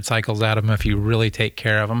 500 cycles out of them if you really take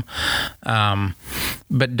care of them.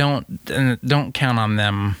 But don't count on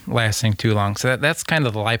them lasting too long. So that's kind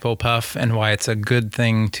of the LiPo puff, and why it's a good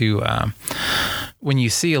thing to, when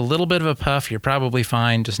you see a little bit of a puff, you're probably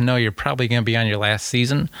fine. Just know you're probably going to be on your last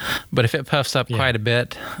season. But if it puffs up quite a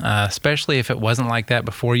bit, especially if it wasn't like that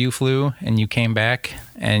before you flew and you came back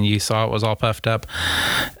and you saw it was all puffed up,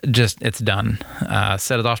 it's done.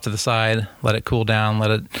 Set it off to the side, let it cool down,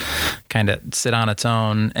 let it kind of sit on its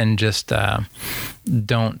own, and just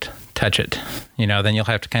don't touch it. Then you'll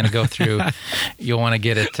have to kind of go through. You'll want to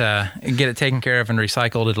get it taken care of and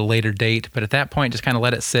recycled at a later date. But at that point, just kind of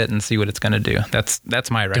let it sit and see what it's going to do.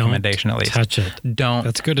 That's my recommendation. Don't at least. Touch it. Don't.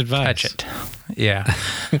 That's good advice. Touch it. Yeah,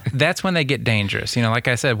 that's when they get dangerous. Like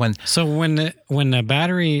I said, when the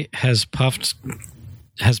battery has puffed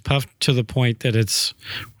to the point that it's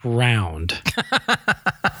round.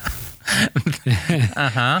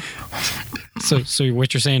 So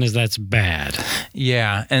what you're saying is that's bad.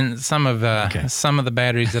 Yeah, and some of the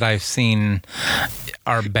batteries that I've seen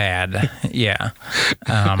are bad. Yeah.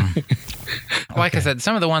 Like I said,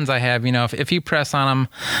 some of the ones I have, if you press on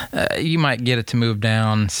them, you might get it to move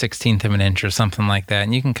down 1/16 of an inch or something like that,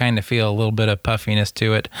 and you can kind of feel a little bit of puffiness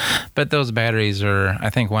to it. But those batteries are, I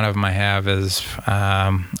think one of them I have is,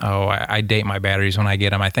 I date my batteries when I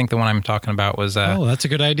get them. I think the one I'm talking about was... that's a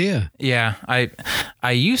good idea. Yeah,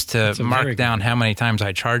 I used to mark down how many times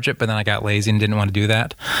I charge it, but then I got lazy and didn't want to do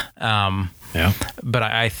that. Yeah. But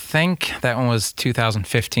I think that one was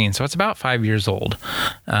 2015, so it's about 5 years old.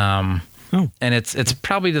 And it's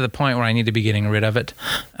probably to the point where I need to be getting rid of it.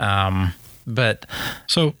 But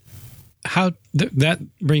so how that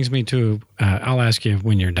brings me to I'll ask you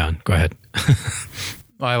when you're done. Go ahead.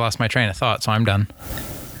 Well, I lost my train of thought, so I'm done.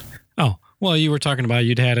 Oh, well, you were talking about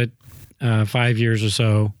you'd had it 5 years or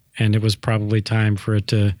so, and it was probably time for you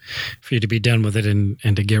to be done with it and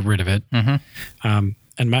to get rid of it. Mm-hmm.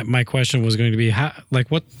 And my question was going to be how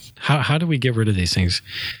do we get rid of these things?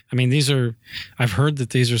 I mean, I've heard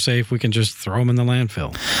that these are safe. We can just throw them in the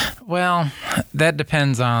landfill. Well, that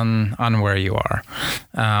depends on where you are.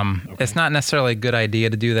 It's not necessarily a good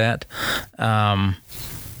idea to do that.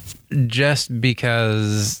 Just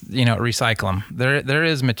because, recycle them. There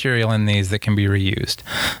is material in these that can be reused.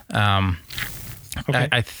 Okay.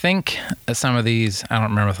 I think some of these, I don't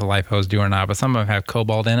remember if the LiPos do or not, but some of them have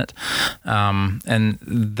cobalt in it. And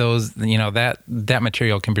those, that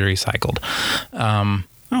material can be recycled.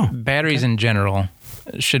 Batteries in general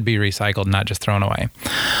should be recycled, not just thrown away.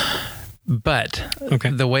 But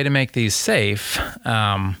the way to make these safe,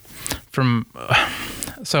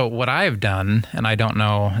 so what I've done, and I don't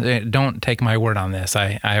know, don't take my word on this.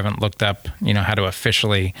 I haven't looked up, how to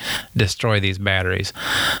officially destroy these batteries.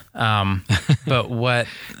 But what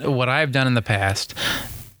I've done in the past,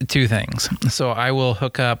 two things. So I will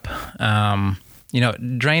hook up,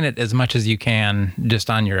 drain it as much as you can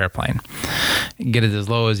just on your airplane. Get it as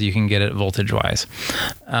low as you can get it voltage-wise.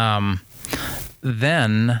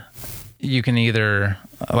 Then you can either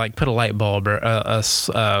put a light bulb or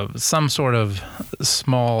some sort of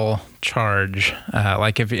small charge.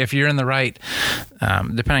 If you're in the right,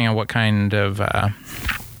 depending on what kind of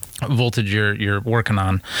voltage you're working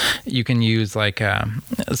on. You can use like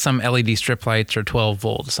some LED strip lights are 12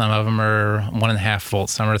 volts. Some of them are 1.5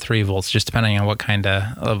 volts. Some are 3 volts, just depending on what kind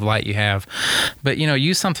of light you have. But,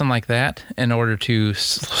 use something like that in order to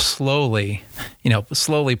slowly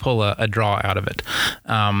pull a draw out of it.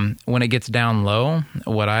 When it gets down low,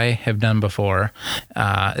 what I have done before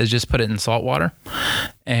is just put it in salt water,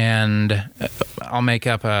 and I'll make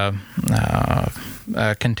up a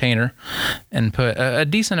container and put a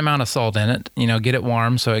decent amount of salt in it, get it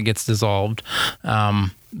warm so it gets dissolved.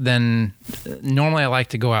 Then normally I like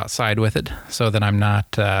to go outside with it so that I'm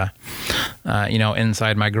not,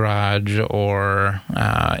 inside my garage or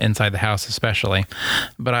inside the house especially.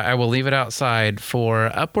 But I will leave it outside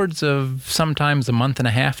for upwards of sometimes a month and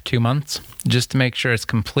a half, 2 months, just to make sure it's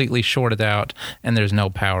completely shorted out and there's no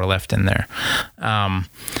power left in there.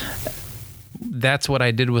 That's what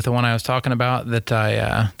I did with the one I was talking about that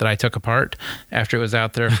I took apart after it was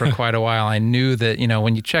out there for quite a while. I knew that,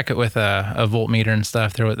 when you check it with a voltmeter and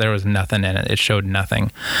stuff, there was nothing in it. It showed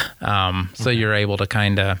nothing. So you're able to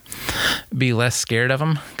kind of be less scared of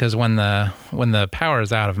them, because when the power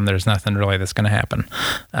is out of them, there's nothing really that's going to happen.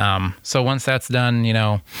 So once that's done,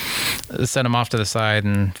 set them off to the side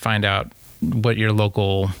and find out what your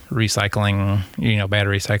local recycling,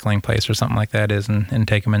 battery recycling place or something like that is, and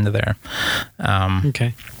take them into there.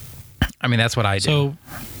 Okay. I mean, that's what I do. So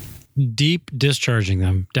deep discharging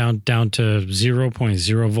them down to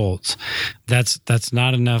 0.0 volts. That's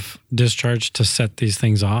not enough discharge to set these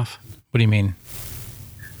things off. What do you mean?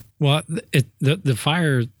 Well, the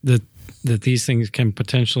fire that these things can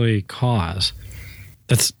potentially cause,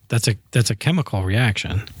 that's a chemical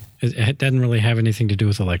reaction. It doesn't really have anything to do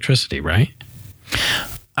with electricity, right?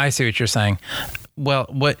 I see what you're saying. Well,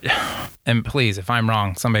 and please, if I'm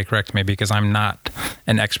wrong, somebody correct me, because I'm not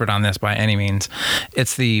an expert on this by any means.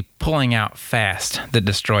 It's the pulling out fast that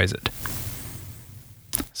destroys it.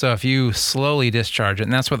 So if you slowly discharge it,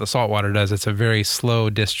 and that's what the salt water does, it's a very slow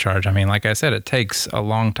discharge. I mean, like I said, it takes a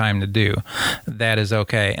long time to do. That is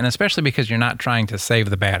okay. And especially because you're not trying to save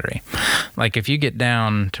the battery. Like if you get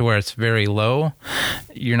down to where it's very low,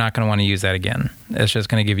 you're not going to want to use that again. It's just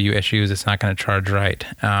going to give you issues. It's not going to charge right.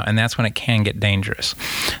 And that's when it can get dangerous.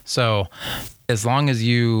 So as long as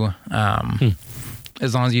you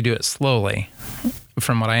do it slowly,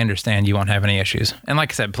 from what I understand, you won't have any issues. And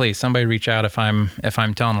like I said, please, somebody reach out if I'm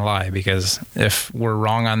telling a lie, because if we're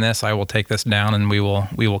wrong on this, I will take this down and we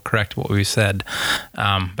will correct what we said.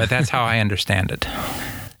 But that's how I understand it.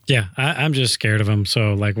 Yeah, I'm just scared of them.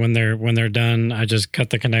 So like when they're done, I just cut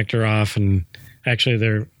the connector off, and actually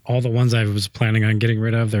they're all the ones I was planning on getting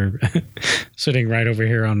rid of. They're sitting right over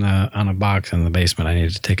here on a box in the basement. I need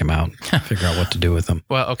to take them out, figure out what to do with them.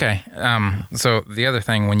 Well, okay. So the other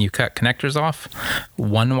thing, when you cut connectors off,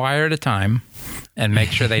 one wire at a time, and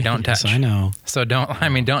make sure they don't touch. Yes, I know. So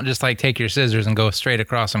don't just like take your scissors and go straight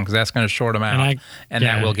across them, because that's going to short them out,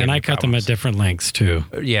 that will get. And I cut them at different lengths too.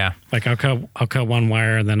 Yeah. Like I'll cut one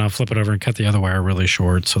wire, and then I'll flip it over and cut the other wire really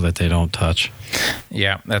short so that they don't touch.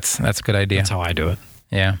 Yeah, that's a good idea. That's how I do it.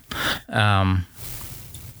 Yeah.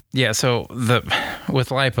 So with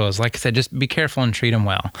lipos, like I said, just be careful and treat them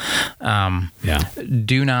well.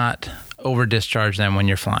 Do not over discharge them when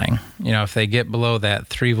you're flying. If they get below that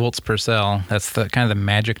 3 volts per cell, that's the kind of the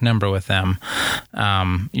magic number with them.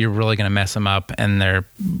 You're really going to mess them up, and they're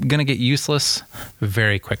going to get useless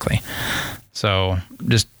very quickly. So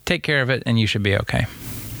just take care of it, and you should be okay.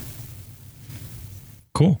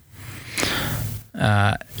 Cool.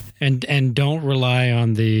 And don't rely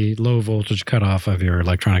on the low voltage cutoff of your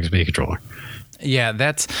electronic speed controller. Yeah,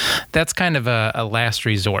 that's kind of a last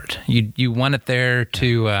resort. You want it there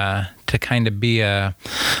to kind of be a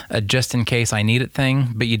just in case I need it thing,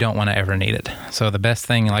 but you don't want to ever need it. So the best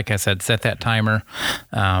thing, like I said, set that timer.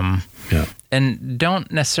 And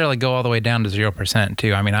don't necessarily go all the way down to 0%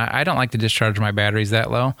 too. I mean, I don't like to discharge my batteries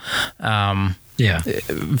that low.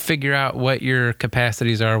 Figure out what your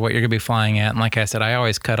capacities are, what you're going to be flying at. And like I said, I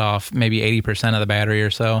always cut off maybe 80% of the battery or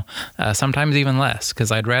so, sometimes even less,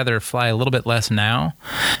 because I'd rather fly a little bit less now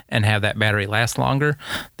and have that battery last longer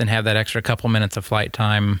than have that extra couple minutes of flight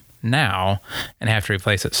time now and have to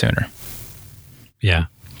replace it sooner. Yeah.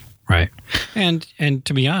 Right. And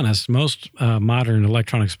to be honest, most modern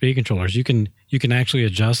electronic speed controllers, you can actually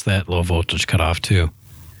adjust that low voltage cutoff too.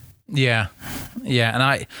 Yeah, and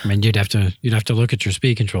I mean, you'd have to look at your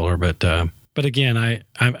speed controller, but again, I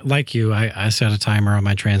like you, I set a timer on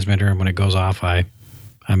my transmitter, and when it goes off, I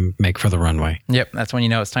make for the runway. Yep, that's when you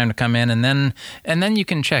know it's time to come in, and then you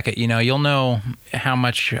can check it. You'll know how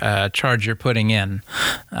much charge you're putting in,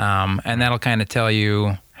 and that'll kind of tell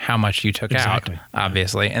you how much you took Exactly. out,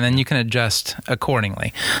 obviously, and then you can adjust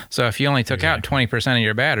accordingly. So if you only took out 20% of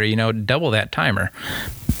your battery, double that timer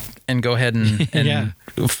and go ahead and Yeah.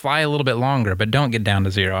 fly a little bit longer, but don't get down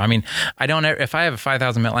to zero. I mean, if I have a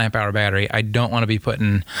 5,000 milliamp hour battery, I don't want to be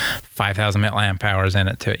putting 5,000 milliamp hours in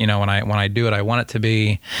it to, when I do it, I want it to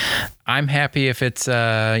be, I'm happy if it's,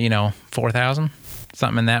 4,000,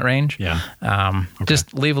 something in that range. Yeah.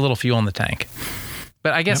 Just leave a little fuel in the tank.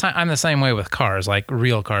 But I guess I'm the same way with cars, like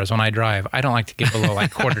real cars. When I drive, I don't like to get below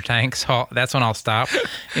like quarter tanks. So that's when I'll stop.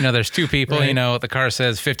 There's two people. Right. The car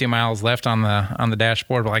says 50 miles left on the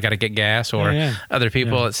dashboard. Well, I got to get gas. Or other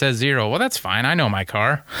people, it says 0. Well, that's fine. I know my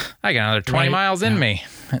car. I got another 20 miles in me.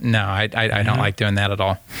 No, I don't like doing that at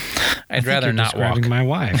all. I'd rather not walk. Describing my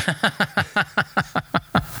wife.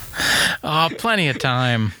 Oh, plenty of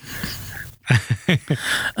time.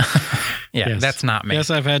 Yes. That's not me. Yes,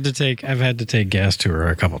 I've had to take gas to her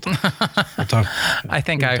a couple times. We'll talk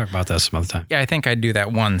about that some other time. Yeah, I think I'd do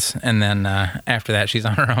that once, and then after that, she's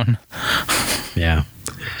on her own. Yeah.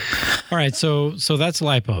 All right. So that's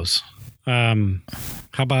LiPos.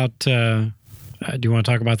 How about? Do you want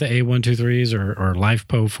to talk about the A123s or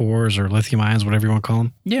LiFePO 4s or lithium ions, whatever you want to call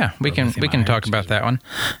them? Yeah, we can talk about that one.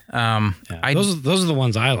 Those are the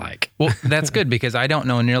ones I like. Well, that's good because I don't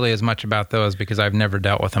know nearly as much about those because I've never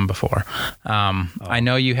dealt with them before. I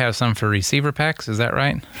know you have some for receiver packs. Is that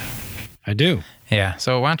right? I do. Yeah.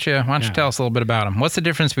 So why don't you tell us a little bit about them? What's the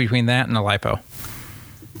difference between that and a LiPo?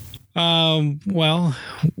 Well,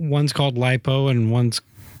 one's called LiPo and one's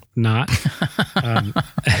not.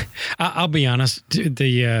 I'll be honest.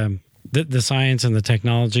 The science and the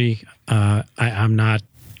technology, I'm not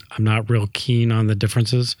real keen on the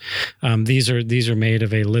differences. These are made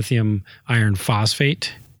of a lithium iron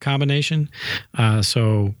phosphate combination.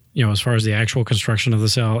 So as far as the actual construction of the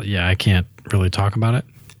cell, I can't really talk about it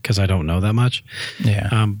because I don't know that much.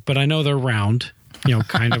 Yeah. But I know they're round.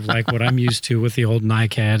 Kind of like what I'm used to with the old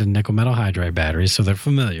NiCad and nickel metal hydride batteries. So they're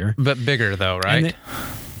familiar. But bigger though, right?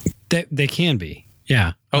 They can be,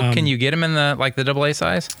 yeah. Oh, can you get them in the AA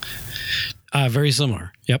size? Very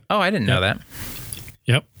similar. Yep. Oh, I didn't know that.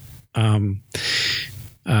 Yep. And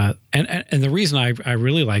the reason I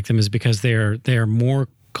really like them is because they are more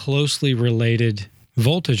closely related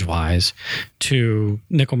voltage-wise to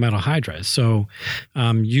nickel metal hydrides. So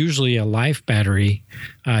usually a Life battery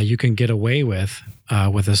you can get away with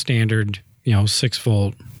a standard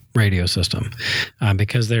 6-volt radio system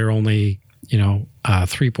because they're only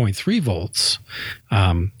 3.3 volts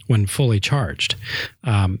when fully charged.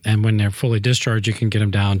 And when they're fully discharged, you can get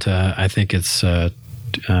them down to, I think it's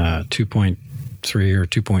 2.3 or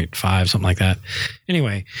 2.5, something like that.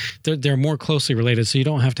 Anyway, they're more closely related, so you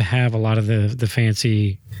don't have to have a lot of the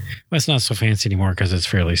fancy. Well, it's not so fancy anymore because it's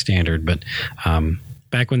fairly standard, but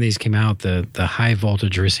back when these came out, the high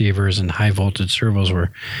voltage receivers and high voltage servos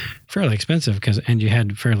were fairly expensive and you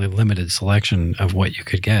had fairly limited selection of what you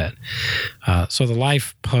could get. So the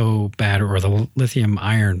LiFePO battery or the lithium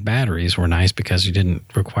iron batteries were nice because you didn't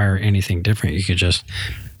require anything different. You could just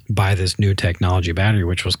buy this new technology battery,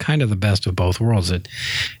 which was kind of the best of both worlds. It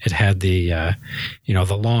had the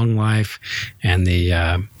the long life and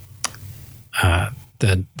the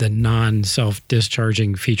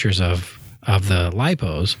non-self-discharging features of the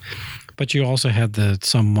LiPos, but you also had the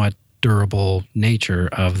somewhat durable nature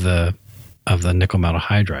of the nickel metal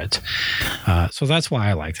hydrides. So that's why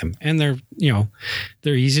I like them. And they're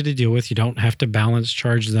easy to deal with. You don't have to balance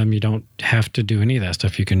charge them. You don't have to do any of that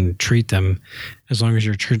stuff. You can treat them as long as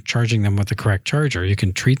you're charging them with the correct charger. You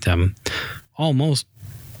can treat them almost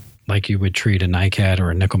like you would treat a NiCad or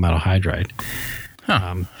a nickel metal hydride.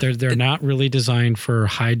 Huh. They're not really designed for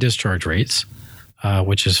high discharge rates,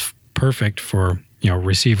 which is perfect for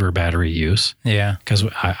receiver battery use. Yeah, because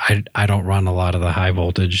I don't run a lot of the high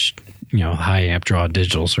voltage, high amp draw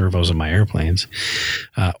digital servos in my airplanes,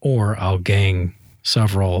 or I'll gang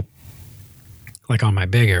several. Like on my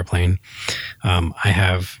big airplane, I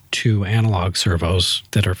have 2 analog servos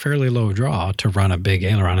that are fairly low draw to run a big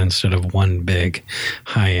aileron instead of one big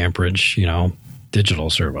high amperage, digital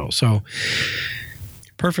servo. So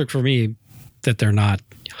perfect for me that they're not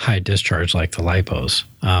high discharge like the LiPos.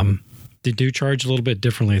 They do charge a little bit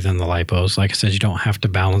differently than the LiPos. Like I said, you don't have to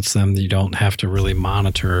balance them. You don't have to really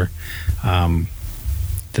monitor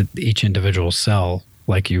each individual cell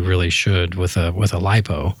like you really should with a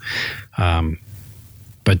LiPo.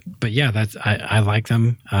 But yeah, I like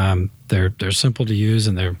them. They're simple to use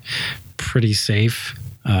and they're pretty safe.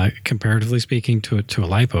 Comparatively speaking to a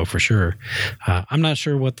LiPo for sure. I'm not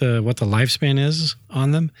sure what the lifespan is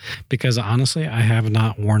on them because honestly I have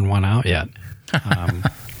not worn one out yet.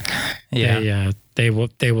 Yeah, they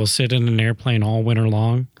will sit in an airplane all winter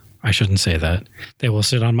long. I shouldn't say that. They will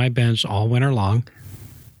sit on my bench all winter long.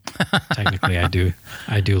 Technically, I do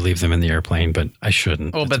leave them in the airplane, but I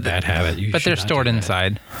shouldn't. It's a bad habit. But they're stored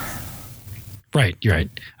inside. Right, you're right.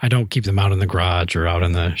 I don't keep them out in the garage or out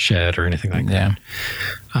in the shed or anything like that.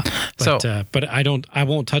 But I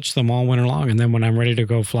won't touch them all winter long. And then when I'm ready to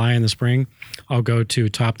go fly in the spring, I'll go to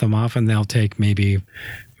top them off, and they'll take maybe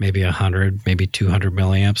 100, maybe 200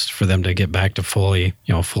 milliamps for them to get back to fully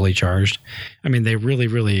charged. I mean, they really,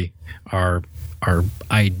 really are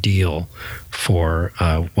ideal for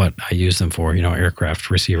what I use them for. Aircraft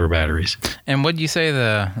receiver batteries. And what did you say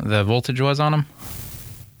the voltage was on them?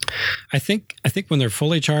 I think when they're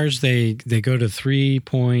fully charged, they go to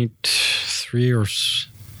 3.3 or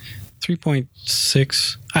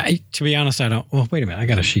 3.6. To be honest, I don't. Well, wait a minute. I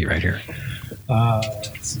got a sheet right here.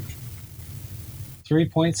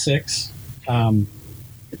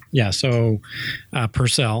 3.6. So per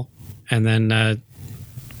cell, and then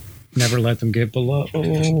never let them get below.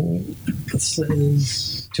 This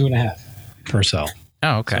is 2.5 per cell.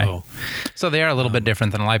 Oh, okay. So they are a little bit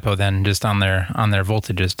different than LiPo then, just on their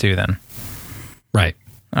voltages too then. Right.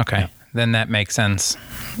 Okay. Yeah. Then that makes sense.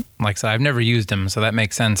 Like I said, I've never used them, so that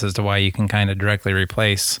makes sense as to why you can kind of directly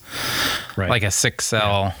replace like a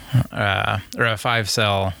 6-cell or a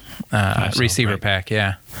 5-cell receiver pack.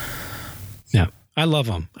 Yeah. Yeah. I love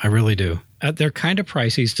them. I really do. They're kind of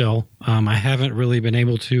pricey still. I haven't really been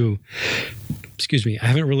able to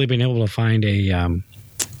find a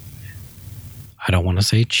I don't want to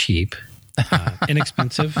say cheap,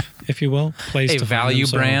 inexpensive, if you will, place to value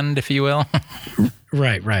brand, if you will.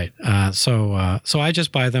 Right. So I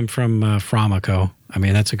just buy them from Framaco. I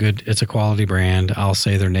mean, it's a quality brand. I'll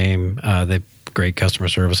say their name. They've great customer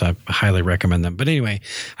service. I highly recommend them. But anyway,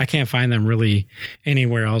 I can't find them really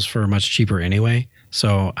anywhere else for much cheaper anyway.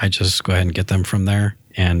 So I just go ahead and get them from there.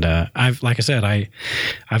 And I've got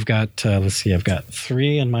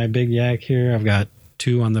 3 in my big yak here. I've got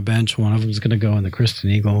 2 on the bench. One of them is going to go in the Kristen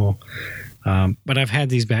Eagle. But I've had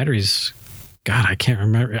these batteries. God, I can't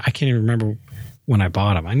even remember when I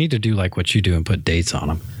bought them. I need to do like what you do and put dates on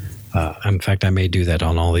them. In fact, I may do that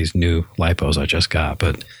on all these new LiPos I just got.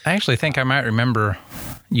 But I actually think I might remember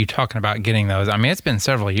you talking about getting those. I mean, it's been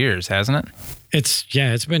several years, hasn't it? It's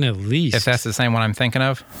been at least. If that's the same one I'm thinking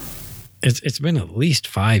of. It's been at least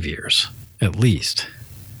 5 years, at least.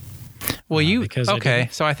 Well,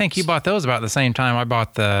 so I think you bought those about the same time I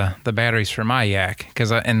bought the batteries for my yak,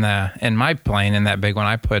 because in my plane, in that big one,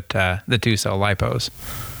 I put the 2-cell LiPos.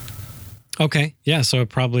 Okay, yeah, so it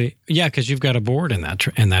probably because you've got a board in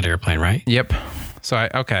that airplane, right? Yep.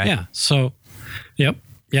 Yep,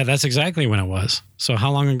 that's exactly when it was. So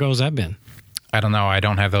how long ago has that been? I don't know. I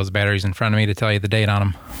don't have those batteries in front of me to tell you the date on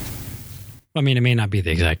them. I mean, it may not be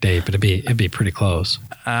the exact date, but it'd be pretty close.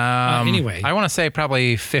 Anyway, I want to say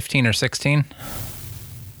probably 15 or 16.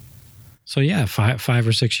 So yeah, 5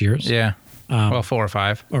 or 6 years. Yeah. 4 or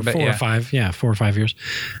 5. Or 4 or 5. Yeah, 4 or 5 years.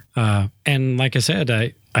 And like I said,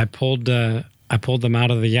 I pulled them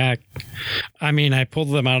out of the yak. I mean, I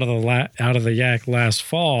pulled them out of the yak last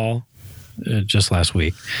fall. Just last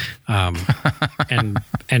week, and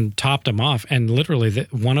topped them off. And literally,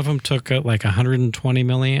 one of them took like 120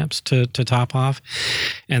 milliamps to top off,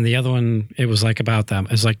 and the other one, it was like about them.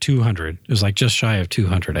 It was like 200. It was like just shy of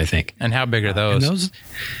 200, I think. And how big are those?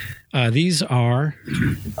 These are.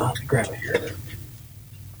 Let me grab it here.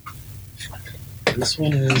 This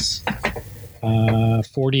one is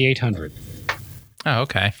 4,800. Oh,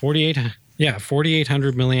 okay.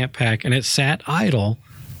 4,800 milliamp pack, and it sat idle.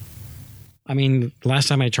 I mean, last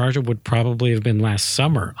time I charged it would probably have been last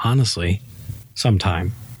summer, honestly,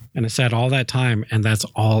 sometime. And it sat all that time, and that's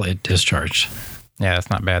all it discharged. Yeah, that's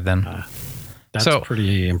not bad then. That's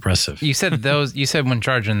pretty impressive. You said when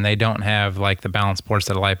charging, they don't have like the balance ports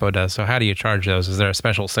that a LiPo does. So how do you charge those? Is there a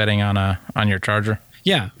special setting on your charger?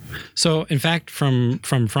 Yeah. So in fact, from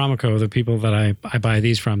Framaco, the people that I buy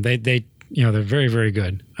these from, they they're very, very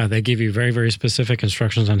good. They give you very, very specific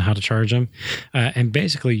instructions on how to charge them. And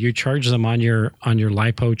basically, you charge them on your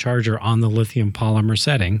LiPo charger on the lithium polymer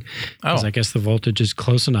setting, because I guess the voltage is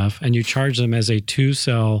close enough. And you charge them as a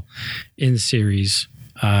 2-cell in series.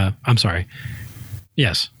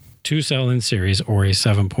 2-cell in series or a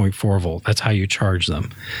 7.4 volt. That's how you charge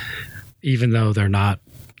them, even though they're not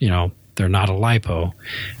a LiPo.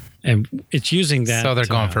 And it's using that. So they're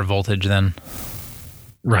going for voltage then.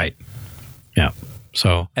 Right. Yeah.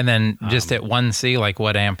 So. And then just at 1C, like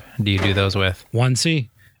what amp do you do those with? 1C.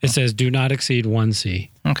 It says do not exceed 1C.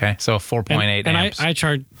 Okay. So 4.8 amps. And I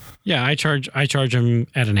charge them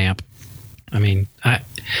at an amp. I mean, I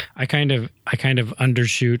kind of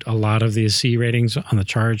undershoot a lot of the C ratings on the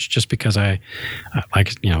charge just because I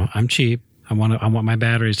like, I'm cheap. I want my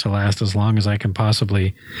batteries to last as long as I can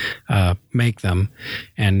possibly make them.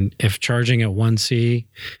 And if charging at 1C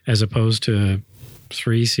as opposed to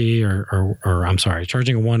 3C or I'm sorry,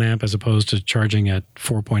 charging at 1 amp as opposed to charging at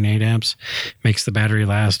 4.8 amps makes the battery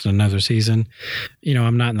last another season,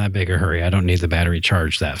 I'm not in that big a hurry. I don't need the battery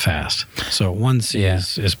charged that fast. So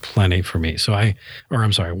 1C is plenty for me. So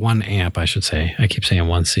 1 amp, I should say. I keep saying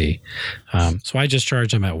 1C. So I just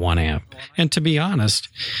charge them at 1 amp. And to be honest,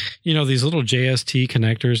 these little JST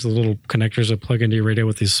connectors, the little connectors that plug into your radio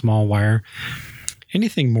with these small wire,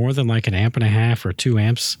 anything more than like 1.5 amps or 2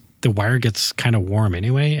 amps, the wire gets kind of warm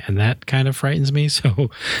anyway, and that kind of frightens me.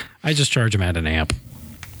 So I just charge them at 1 amp.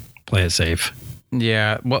 Play it safe.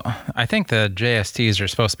 Yeah, well, I think the JSTs are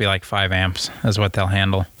supposed to be like 5 amps is what they'll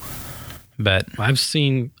handle. But I've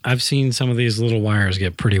seen some of these little wires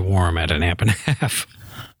get pretty warm at 1.5 amps.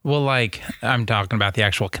 Well, like I'm talking about the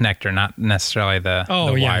actual connector, not necessarily the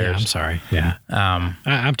wires. Yeah, I'm sorry. Yeah,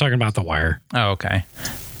 I'm talking about the wire. Oh, okay.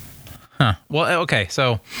 Huh. Well, okay.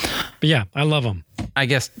 So, but yeah, I love them. I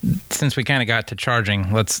guess since we kind of got to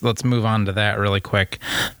charging, let's move on to that really quick.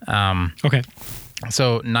 Okay.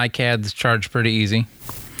 So NiCads charge pretty easy.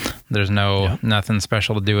 There's nothing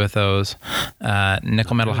special to do with those.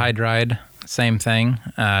 Nickel metal hydride, same thing.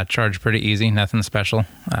 Charge pretty easy, nothing special.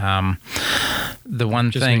 The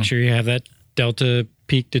one just thing, make sure you have that delta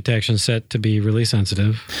peak detection set to be really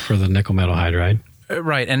sensitive for the nickel metal hydride.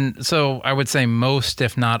 Right. And so I would say most,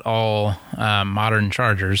 if not all, modern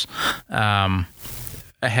chargers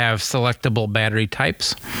have selectable battery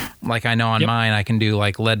types. Like I know on mine, I can do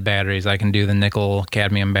like lead batteries. I can do the nickel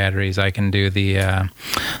cadmium batteries. I can do the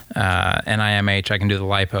NIMH. I can do the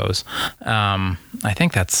LiPos. I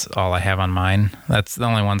think that's all I have on mine. That's the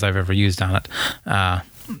only ones I've ever used on it. That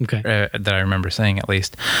I remember seeing at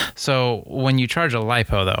least. So when you charge a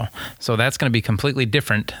LiPo though, so that's going to be completely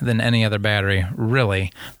different than any other battery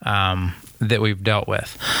really that we've dealt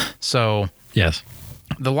with. So yes.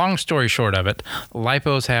 The long story short of it,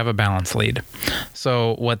 LiPos have a balance lead.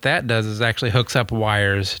 So what that does is actually hooks up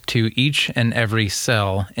wires to each and every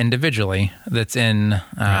cell individually that's in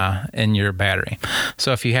your battery.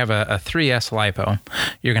 So if you have a 3S LiPo,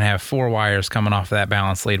 you're going to have 4 wires coming off of that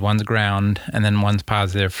balance lead. One's ground, and then one's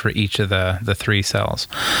positive for each of the 3 cells.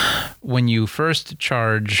 When you first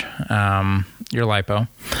charge your LiPo,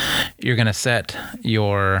 you're going to set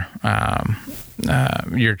your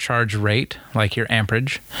charge rate, like your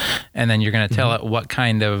amperage, and then you're going to tell it what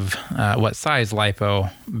kind of what size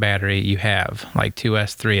LiPo battery you have, like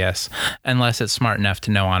 2S, 3S, unless it's smart enough to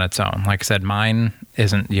know on its own. Like I said, mine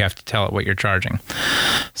isn't. You have to tell it what you're charging.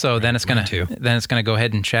 So then it's going to go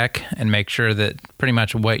ahead and check and make sure that pretty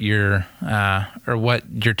much what you're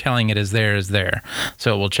telling it is there.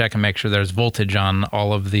 So it will check and make sure there's voltage on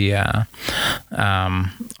all of the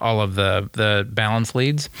balance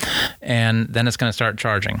leads, and then it's going to start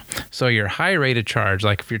charging. So your high rated charge,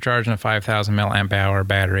 like if you're charging a 5,000 milliamp hour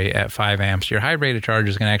battery at 5 amps, your high rated charge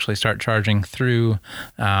is going to actually start charging through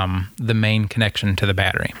the main connection to the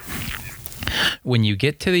battery. When you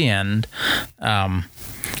get to the end, let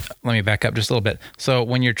me back up just a little bit. So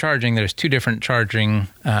when you're charging, there's 2 different charging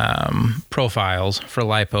profiles for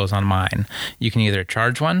LiPos on mine. You can either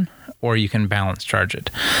charge one or you can balance charge it.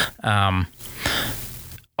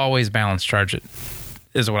 Always balance charge it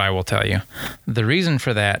is what I will tell you. The reason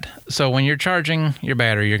for that, so when you're charging your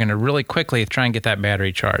battery, you're going to really quickly try and get that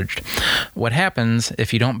battery charged. What happens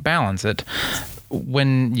if you don't balance it,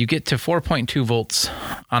 when you get to 4.2 volts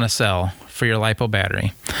on a cell for your LiPo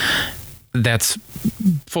battery, that's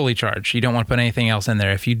fully charged. You don't want to put anything else in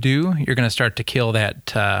there. If you do, you're going to start to kill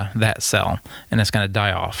that cell, and it's going to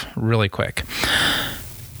die off really quick.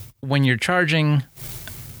 When you're charging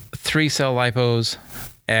 3-cell LiPos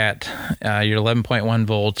at your 11.1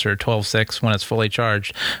 volts or 12.6 when it's fully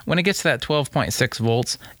charged, when it gets to that 12.6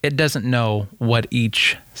 volts, it doesn't know what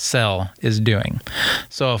each cell is doing.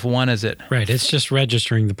 So if one is at... Right, it's just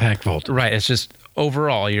registering the pack voltage. Right, it's just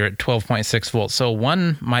overall you're at 12.6 volts. So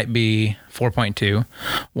one might be 4.2,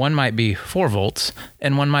 one might be 4 volts,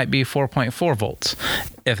 and one might be 4.4 volts.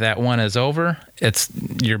 If that one is over,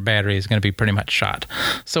 your battery is going to be pretty much shot.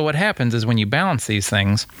 So what happens is when you balance these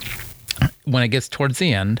things, when it gets towards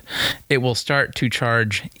the end, it will start to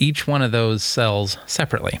charge each one of those cells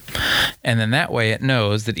separately. And then that way it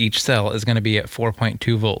knows that each cell is going to be at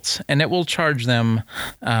 4.2 volts. And it will charge them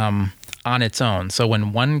on its own. So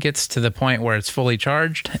when one gets to the point where it's fully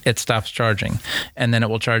charged, it stops charging, and then it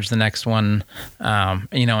will charge the next one,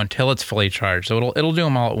 until it's fully charged. So it'll do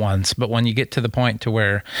them all at once. But when you get to the point to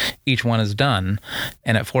where each one is done,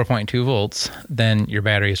 and at 4.2 volts, then your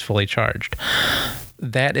battery is fully charged.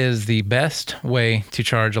 That is the best way to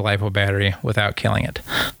charge a LiPo battery without killing it.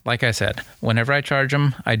 Like I said, whenever I charge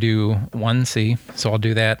them, I do 1C. So I'll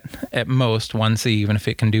do that at most 1C, even if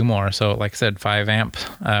it can do more. So like I said, 5 amp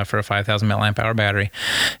for a 5,000 milliamp hour battery.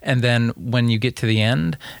 And then when you get to the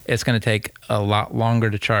end, it's going to take a lot longer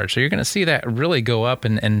to charge. So you're going to see that really go up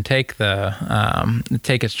and take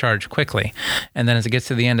its charge quickly. And then as it gets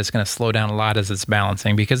to the end, it's going to slow down a lot as it's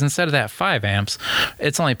balancing, because instead of that 5 amps,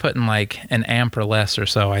 it's only putting like an amp or less or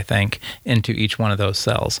so, I think, into each one of those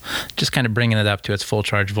cells, just kind of bringing it up to its full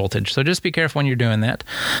charge voltage. So just be careful when you're doing that.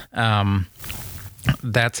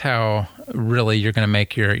 That's how really you're going to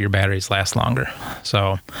make your batteries last longer.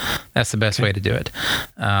 So that's the best way to do it.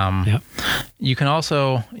 You can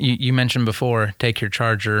also, you mentioned before, take your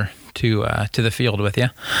charger to the field with you.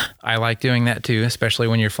 I like doing that too, especially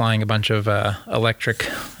when you're flying a bunch of electric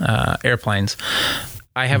airplanes.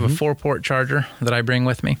 I have a 4-port charger that I bring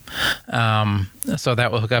with me. So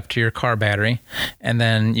that will hook up to your car battery, and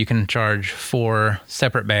then you can charge 4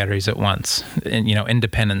 separate batteries at once,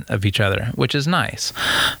 independent of each other, which is nice.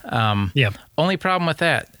 Only problem with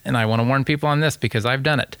that, and I want to warn people on this because I've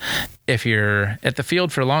done it. If you're at the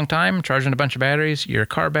field for a long time charging a bunch of batteries, your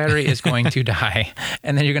car battery is going to die,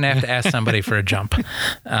 and then you're going to have to ask somebody for a jump.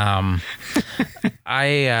 I've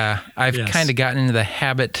kind of gotten into the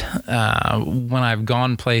habit when I've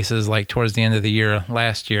gone places like towards the end of the year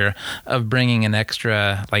last year of bringing an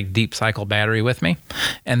extra like deep cycle battery with me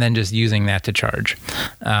and then just using that to charge.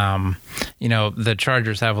 The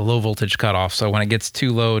chargers have a low voltage cutoff, so when it gets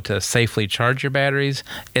too low to safely charge your batteries,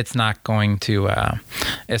 it's not going to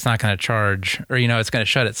charge, or it's going to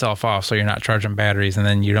shut itself off, so you're not charging batteries, and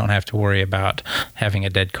then you don't have to worry about having a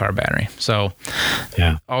dead car battery. So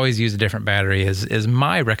always use a different battery is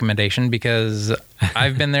my recommendation, because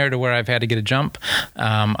I've been there to where I've had to get a jump.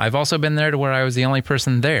 I've also been there to where I was the only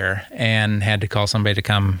person there and had to call somebody to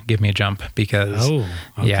come give me a jump, because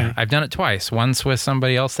I've done it twice, once with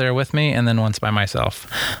somebody else there with me and then once by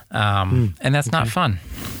myself. And that's not fun.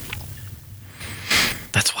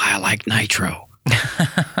 That's why I like nitro.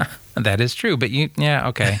 That is true, but you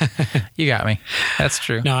got me. That's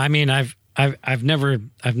true. No, I mean, I've never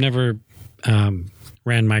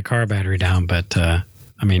ran my car battery down, but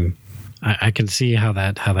I can see how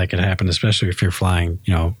that could happen, especially if you're flying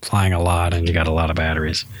a lot and you got a lot of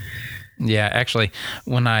batteries. Yeah, actually,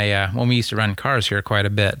 when we used to run cars here quite a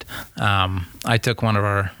bit, I took one of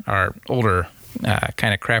our older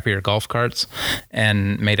kind of crappier golf carts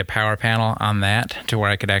and made a power panel on that to where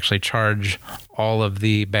I could actually charge all of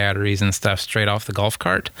the batteries and stuff straight off the golf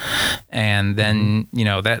cart. And then,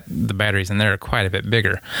 that the batteries in there are quite a bit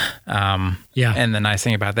bigger. And the nice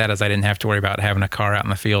thing about that is I didn't have to worry about having a car out in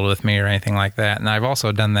the field with me or anything like that. And I've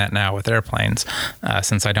also done that now with airplanes.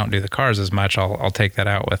 Since I don't do the cars as much, I'll take that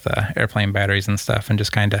out with airplane batteries and stuff and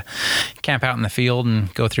just kind of camp out in the field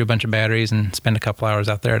and go through a bunch of batteries and spend a couple hours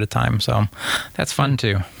out there at a time. So that's fun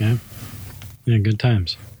too. Yeah, good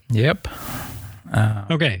times. Yep.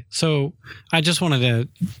 Okay, so I just wanted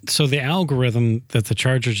so the algorithm that the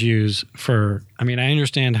chargers use I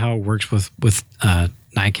understand how it works with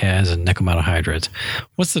NiCads and nickel metal hydrides.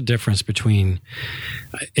 What's the difference between,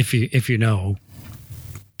 if you know,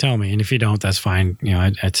 tell me, and if you don't, that's fine.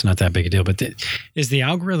 It's not that big a deal. But is the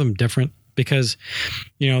algorithm different? Because,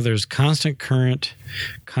 there's constant current,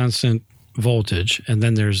 constant voltage, and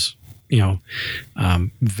then there's,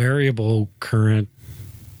 variable current,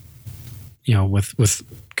 with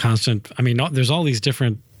constant, there's all these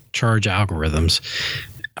different charge algorithms.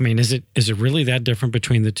 Is it really that different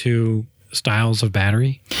between the two styles of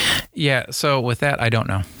battery? Yeah. So with that, I don't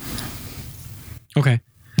know. Okay.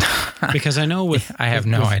 Because I know I have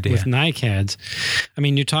no idea. With NiCads,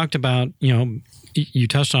 you talked about, you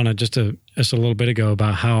touched on it just a little bit ago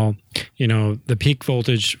about how, the peak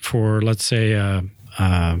voltage for, let's say, a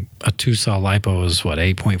 2-cell LiPo is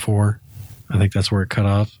 8.4? I think that's where it cut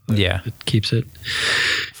off. Yeah. It keeps it.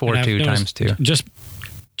 4.2 times 2.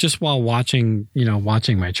 Just while watching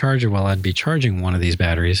my charger while I'd be charging one of these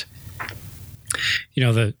batteries,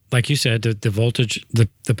 like you said, the voltage,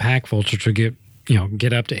 the pack voltage would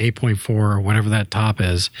get up to 8.4 or whatever that top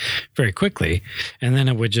is very quickly. And then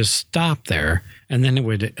it would just stop there. And then it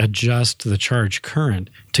would adjust the charge current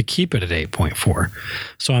to keep it at 8.4.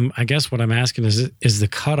 So I guess what I'm asking is the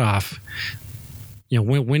cutoff,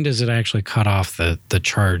 when does it actually cut off the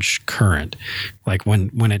charge current? Like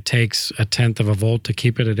when it takes 1/10 of a volt to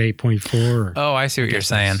keep it at 8.4. Oh, I see what you're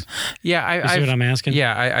saying. Yeah, You see what I'm asking?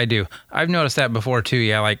 Yeah, I do. I've noticed that before too.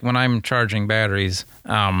 Yeah, like when I'm charging batteries,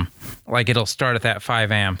 like it'll start at that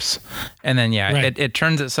 5 amps, and then Right. it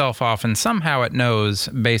turns itself off, and somehow it knows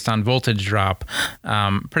based on voltage drop,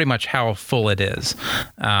 pretty much how full it is.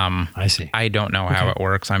 I see. I don't know how it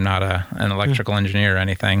works. I'm not an electrical engineer or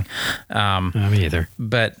anything. Me either.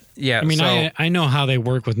 But yeah, I mean, so, I know how they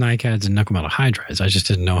work with NiCads and nickel metal hydrides. I just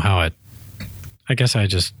didn't know how it. I guess I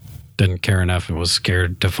just didn't care enough and was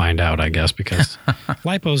scared to find out. I guess because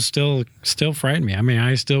lipos still frighten me. I mean,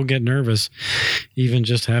 I still get nervous, even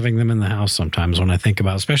just having them in the house sometimes when I think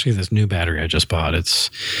about, especially this new battery I just bought.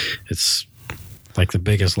 It's like the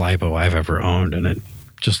biggest lipo I've ever owned, and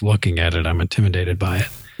just looking at it, I'm intimidated by it.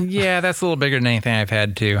 yeah, that's a little bigger than anything I've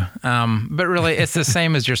had too. But really, it's the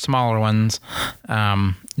same as your smaller ones.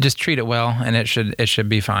 Just treat it well, and it should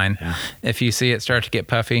be fine. Yeah. If you see it start to get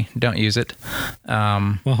puffy, don't use it.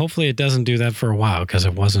 Well, hopefully it doesn't do that for a while, because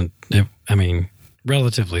it wasn't. I mean,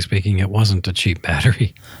 relatively speaking, it wasn't a cheap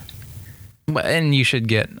battery. And you should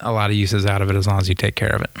get a lot of uses out of it as long as you take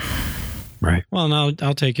care of it. Right. Well, and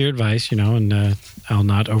I'll take your advice, and I'll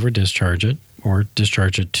not over discharge it or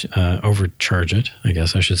discharge it, overcharge it, I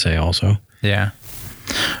guess I should say also. Yeah.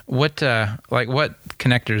 What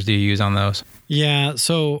connectors do you use on those? Yeah.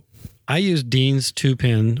 So I use Dean's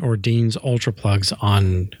 2-pin or Dean's Ultra plugs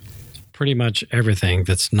on pretty much everything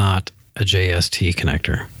that's not a JST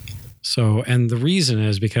connector. So, and the reason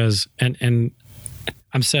is because, and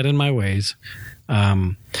I'm set in my ways.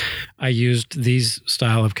 I used these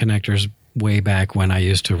style of connectors way back when I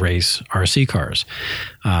used to race RC cars.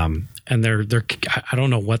 And they're I don't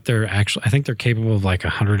know what they're actually, I think they're capable of like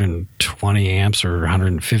 120 amps or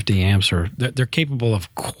 150 amps, or they're capable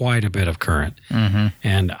of quite a bit of current. Mm-hmm.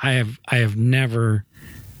 And I have never,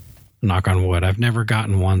 knock on wood, I've never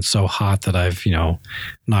gotten one so hot that I've,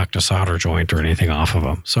 knocked a solder joint or anything off of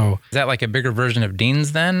them. So Is that like a bigger version of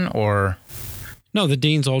Dean's then, or? no, the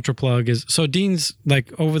Dean's Ultra plug is, so Dean's,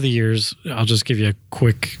 like over the years, I'll just give you a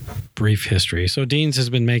quick, brief history. So Dean's has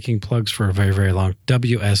been making plugs for a very, very long,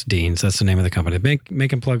 WS Dean's, that's the name of the company. They've been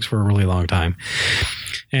making plugs for a really long time.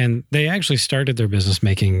 And they actually started their business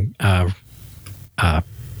making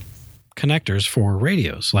connectors for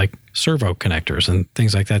radios, like servo connectors and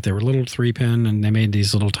things like that. They were little 3-pin, and they made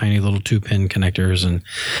these little tiny little 2-pin connectors,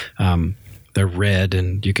 and they're red,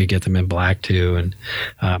 and you could get them in black too. And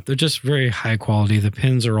they're just very high quality. The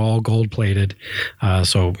pins are all gold plated,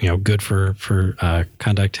 so good for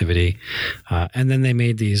conductivity. And then they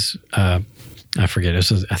made these. I forget.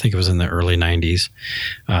 I think it was in the early '90s.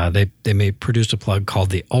 They produced a plug called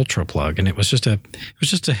the Ultra plug, and it was just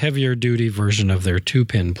a heavier duty version of their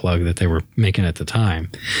 2-pin plug that they were making at the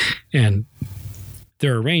time. And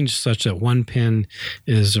they're arranged such that one pin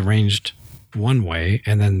is arranged one way,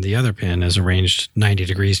 and then the other pin is arranged 90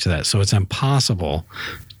 degrees to that. So it's impossible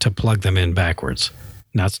to plug them in backwards.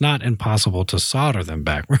 Now, it's not impossible to solder them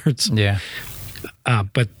backwards. Yeah.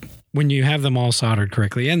 But when you have them all soldered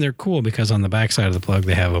correctly, and they're cool because on the back side of the plug,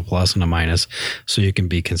 they have a plus and a minus, so you can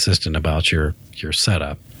be consistent about your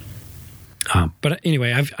setup. But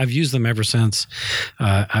anyway, I've used them ever since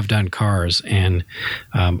I've done cars, and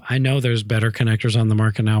I know there's better connectors on the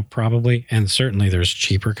market now, probably, and certainly there's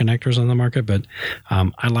cheaper connectors on the market. But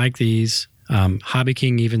I like these. Hobby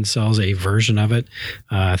King even sells a version of it.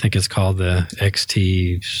 I think it's called the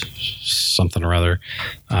XT something or other,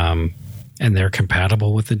 and they're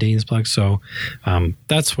compatible with the Dean's plug. So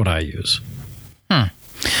that's what I use.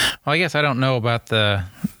 Well, I guess I don't know about the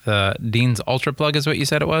Dean's Ultra plug is what you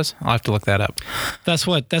said it was. I'll have to look that up. That's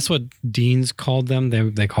what Dean's called them.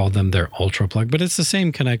 They called them their Ultra plug, but it's the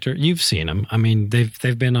same connector. You've seen them. I mean,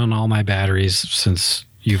 they've been on all my batteries since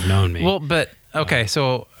you've known me. Well, but okay,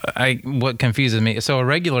 so what confuses me? So a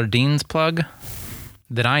regular Dean's plug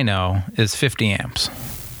that I know is 50 amps.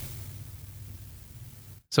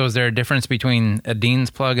 So is there a difference between a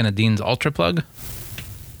Dean's plug and a Dean's Ultra plug?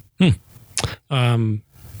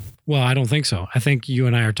 Well, I don't think so. I think you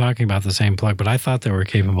and I are talking about the same plug, but I thought they were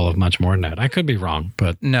capable of much more than that. I could be wrong,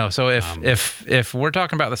 but no. So if we're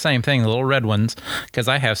talking about the same thing, the little red ones, because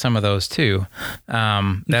I have some of those too,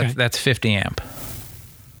 that's 50 amp.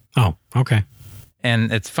 Oh, okay.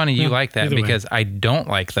 And it's funny you like that either way. because I don't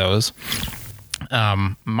like those.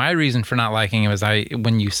 My reason for not liking them is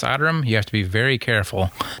when you solder them, you have to be very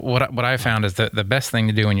careful. What I found is that the best thing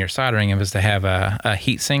to do when you're soldering them is to have a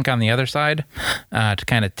heat sink on the other side to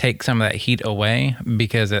kind of take some of that heat away,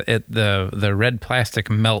 because the red plastic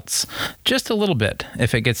melts just a little bit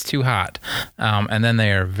if it gets too hot, and then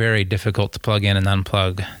they are very difficult to plug in and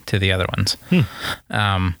unplug to the other ones.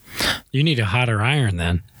 You need a hotter iron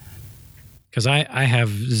then. Because I have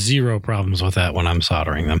zero problems with that when I'm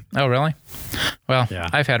soldering them. Oh, really? Well, Yeah.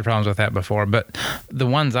 I've had problems with that before, but the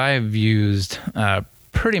ones I've used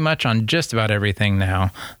pretty much on just about everything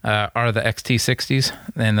now are the XT60s,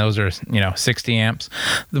 and those are 60 amps.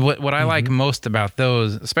 What I like most about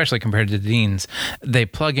those, especially compared to the Deans, they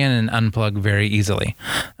plug in and unplug very easily.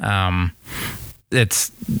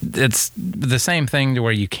 It's the same thing to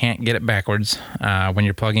where you can't get it backwards when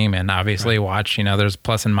you're plugging them in. Obviously, watch, there's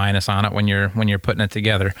plus and minus on it when you're putting it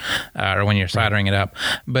together or when you're soldering it up.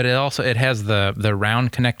 But it has the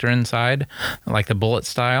round connector inside, like the bullet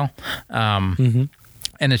style.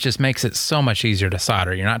 And it just makes it so much easier to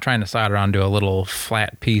solder. You're not trying to solder onto a little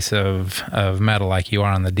flat piece of metal like you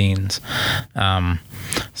are on the Deans.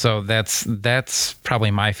 So that's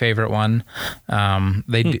probably my favorite one.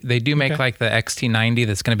 They do make like the XT90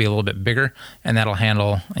 that's going to be a little bit bigger, and that'll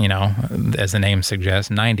handle, as the name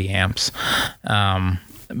suggests, 90 amps.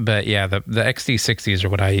 But yeah, the XT60s are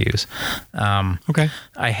what I use. Okay.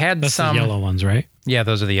 I had That's some the yellow ones, right? Yeah,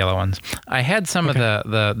 those are the yellow ones. I had some of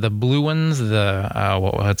the blue ones,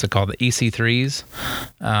 what's it called? The EC3s.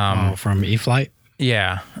 From E-Flight?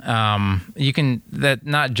 Yeah. You can, that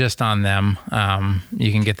not just on them.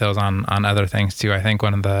 You can get those on other things too. I think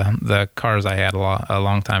one of the cars I had a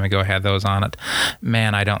long time ago had those on it.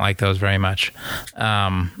 Man, I don't like those very much.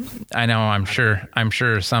 I know, I'm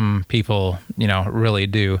sure some people, really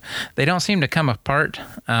do. They don't seem to come apart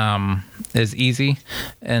as easy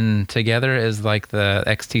and together as like the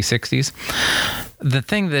XT60s. The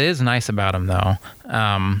thing that is nice about them though,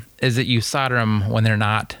 is that you solder them when they're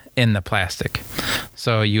not in the plastic.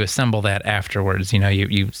 So you assemble that afterwards.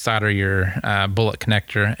 You solder your bullet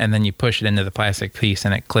connector and then you push it into the plastic piece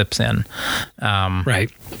and it clips in. Right.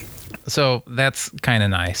 So that's kind of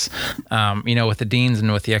nice. With the Deans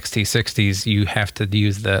and with the XT60s, you have to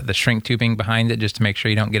use the shrink tubing behind it just to make sure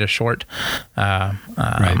you don't get a short.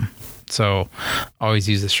 Right. So always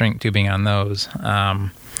use the shrink tubing on those.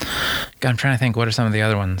 I'm trying to think, what are some of the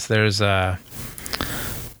other ones? There's I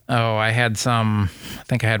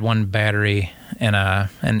think I had one battery in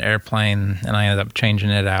an airplane, and I ended up changing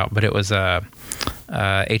it out, but it was a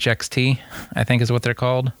HXT, I think is what they're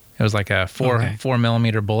called. It was like a 4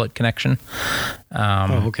 millimeter bullet connection.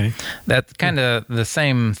 Okay. That's kind of the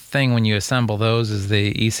same thing when you assemble those as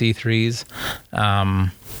the EC3s.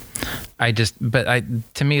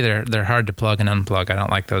 To me, they're hard to plug and unplug. I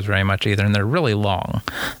don't like those very much either, and they're really long.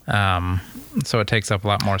 So it takes up a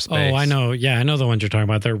lot more space. Oh, I know. Yeah, I know the ones you're talking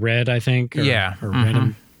about. They're red, I think. Or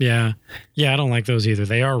red. Yeah. Yeah, I don't like those either.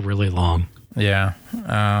 They are really long. Yeah.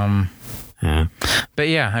 Yeah. But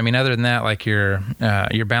yeah, I mean, other than that, like your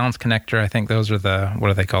balance connector, I think those are what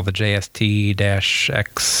are they called? The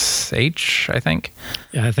JST-XH, I think.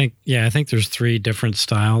 Yeah, I think there's 3 different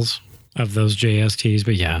styles of those JSTs,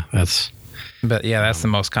 but yeah, that's the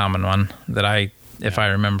most common one that if I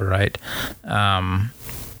remember right.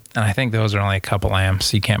 And I think those are only a couple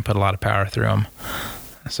amps. You can't put a lot of power through them.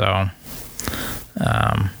 So,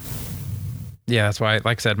 that's why,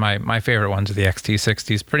 like I said, my favorite ones are the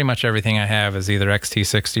XT60s. Pretty much everything I have is either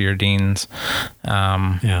XT60 or Deans.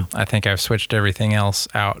 I think I've switched everything else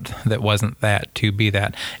out that wasn't that to be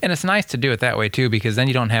that. And it's nice to do it that way too, because then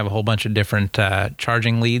you don't have a whole bunch of different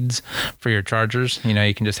charging leads for your chargers.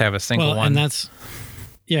 You can just have a single one. And that's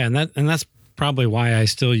probably why I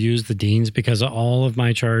still use the Deans, because all of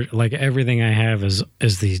my charge, like everything I have is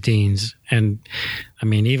these Deans. And I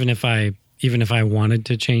mean, even if I wanted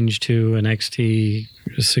to change to an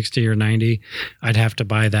XT60 or 90, I'd have to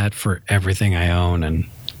buy that for everything I own. And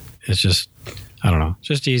it's just, I don't know,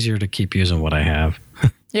 just easier to keep using what I have.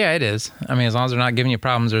 Yeah, it is. I mean, as long as they're not giving you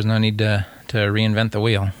problems, there's no need to reinvent the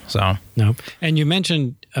wheel. So no. And you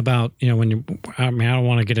mentioned about, I don't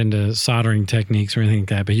want to get into soldering techniques or anything like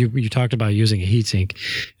that, but you talked about using a heatsink.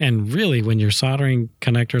 And really, when you're soldering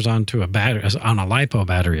connectors onto a battery, on a LiPo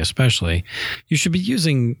battery especially, you should be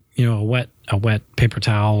using, a wet paper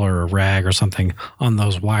towel or a rag or something on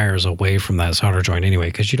those wires away from that solder joint anyway,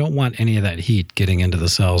 because you don't want any of that heat getting into the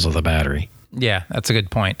cells of the battery. Yeah, that's a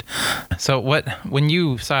good point. So when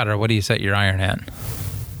you solder, what do you set your iron at?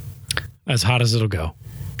 As hot as it'll go.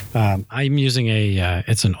 I'm using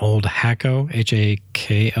it's an old Hako,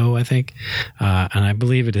 Hako, I think. And I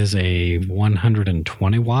believe it is a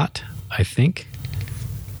 120 watt, I think.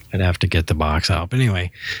 I'd have to get the box out. But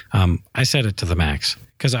anyway, I set it to the max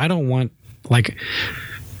because I don't want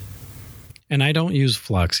and I don't use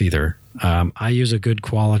flux either. I use a good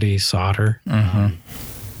quality solder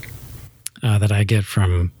that I get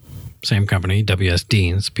from same company, WS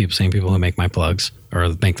Deans, same people who make my plugs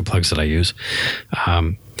or make the plugs that I use.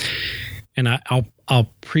 And I'll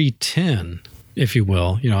pre-tin, if you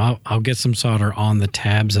will. I'll get some solder on the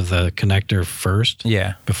tabs of the connector first.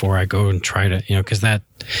 Yeah. Before I go and try to, because that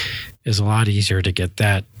is a lot easier to get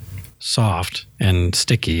that soft and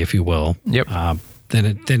sticky, if you will. Yep. Than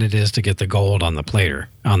it is to get the gold on the plater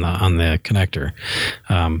on the connector.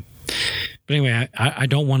 But anyway, I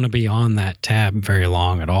don't want to be on that tab very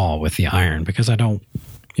long at all with the iron because I don't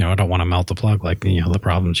want to melt the plug like the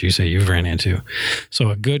problems you say you've ran into.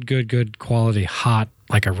 So a good quality hot,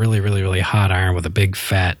 like a really, really, really hot iron with a big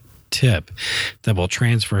fat tip that will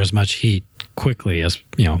transfer as much heat quickly as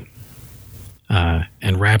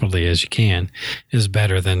and rapidly as you can is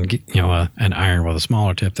better than an iron with a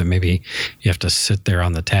smaller tip that maybe you have to sit there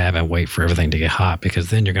on the tab and wait for everything to get hot, because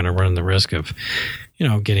then you're going to run the risk of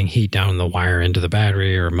getting heat down the wire into the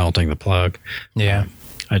battery or melting the plug. Yeah.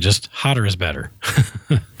 Hotter is better.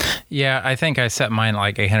 Yeah, I think I set mine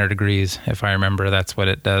like 800 degrees, if I remember. That's what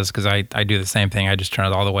it does, because I do the same thing. I just turn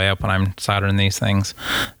it all the way up when I'm soldering these things.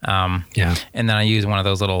 Yeah. And then I use one of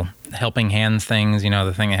those little helping hands things,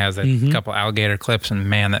 the thing that has a couple alligator clips, and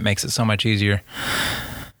man, that makes it so much easier.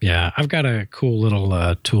 Yeah, I've got a cool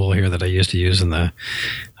little tool here that I used to use in the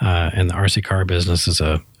RC car business. Is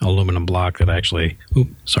a aluminum block that actually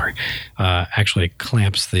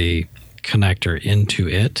clamps the connector into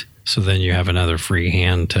it, so then you have another free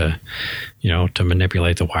hand to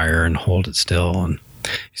manipulate the wire and hold it still, and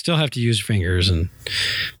you still have to use your fingers, and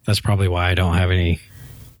that's probably why I don't have any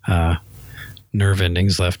nerve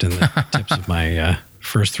endings left in the tips of my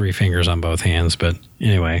first three fingers on both hands. But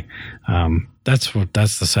anyway, that's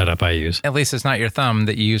the setup I use. At least it's not your thumb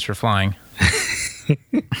that you use for flying.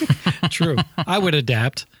 True. I would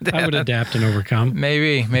adapt and overcome.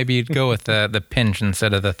 Maybe you'd go with the pinch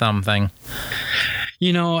instead of the thumb thing.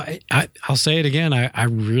 I'll say it again. I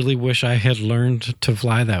really wish I had learned to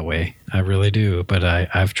fly that way. I really do. But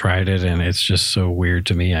I've tried it, and it's just so weird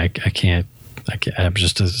to me. I can't. I'm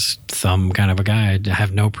just a thumb kind of a guy. I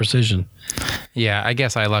have no precision. Yeah, I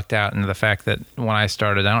guess I lucked out into the fact that when I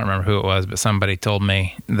started, I don't remember who it was, but somebody told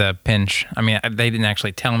me the pinch. I mean, they didn't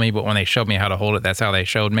actually tell me, but when they showed me how to hold it, that's how they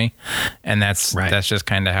showed me. And that's just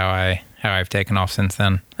kind of how I've taken off since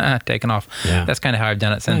then. Taken off. Yeah. That's kind of how I've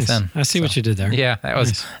done it since then. I see what you did there. Yeah, that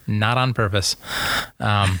was not on purpose.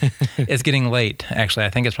 It's getting late, actually. I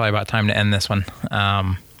think it's probably about time to end this one.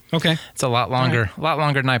 Okay. It's a lot longer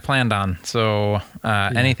than I planned on. So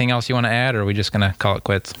anything else you want to add, or are we just going to call it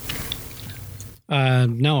quits?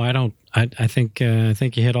 No, I don't. I think you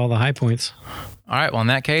hit all the high points. All right. Well, in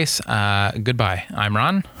that case, goodbye. I'm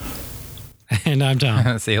Ron. And I'm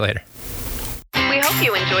Tom. See you later. We hope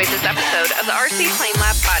you enjoyed this episode of the RC Plane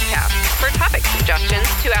Lab podcast. For topic suggestions,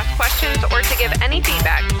 to ask questions, or to give any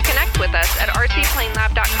feedback, connect with us at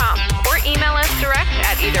rcplanelab.com or email us direct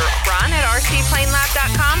at either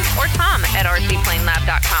ron@rcplanelab.com or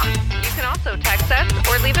tom@rcplanelab.com. You can also text us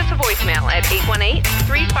or leave us a voicemail at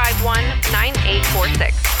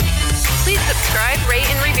 818-351-9846. Please subscribe, rate,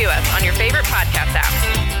 and review us on your favorite podcast app.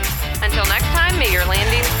 Until next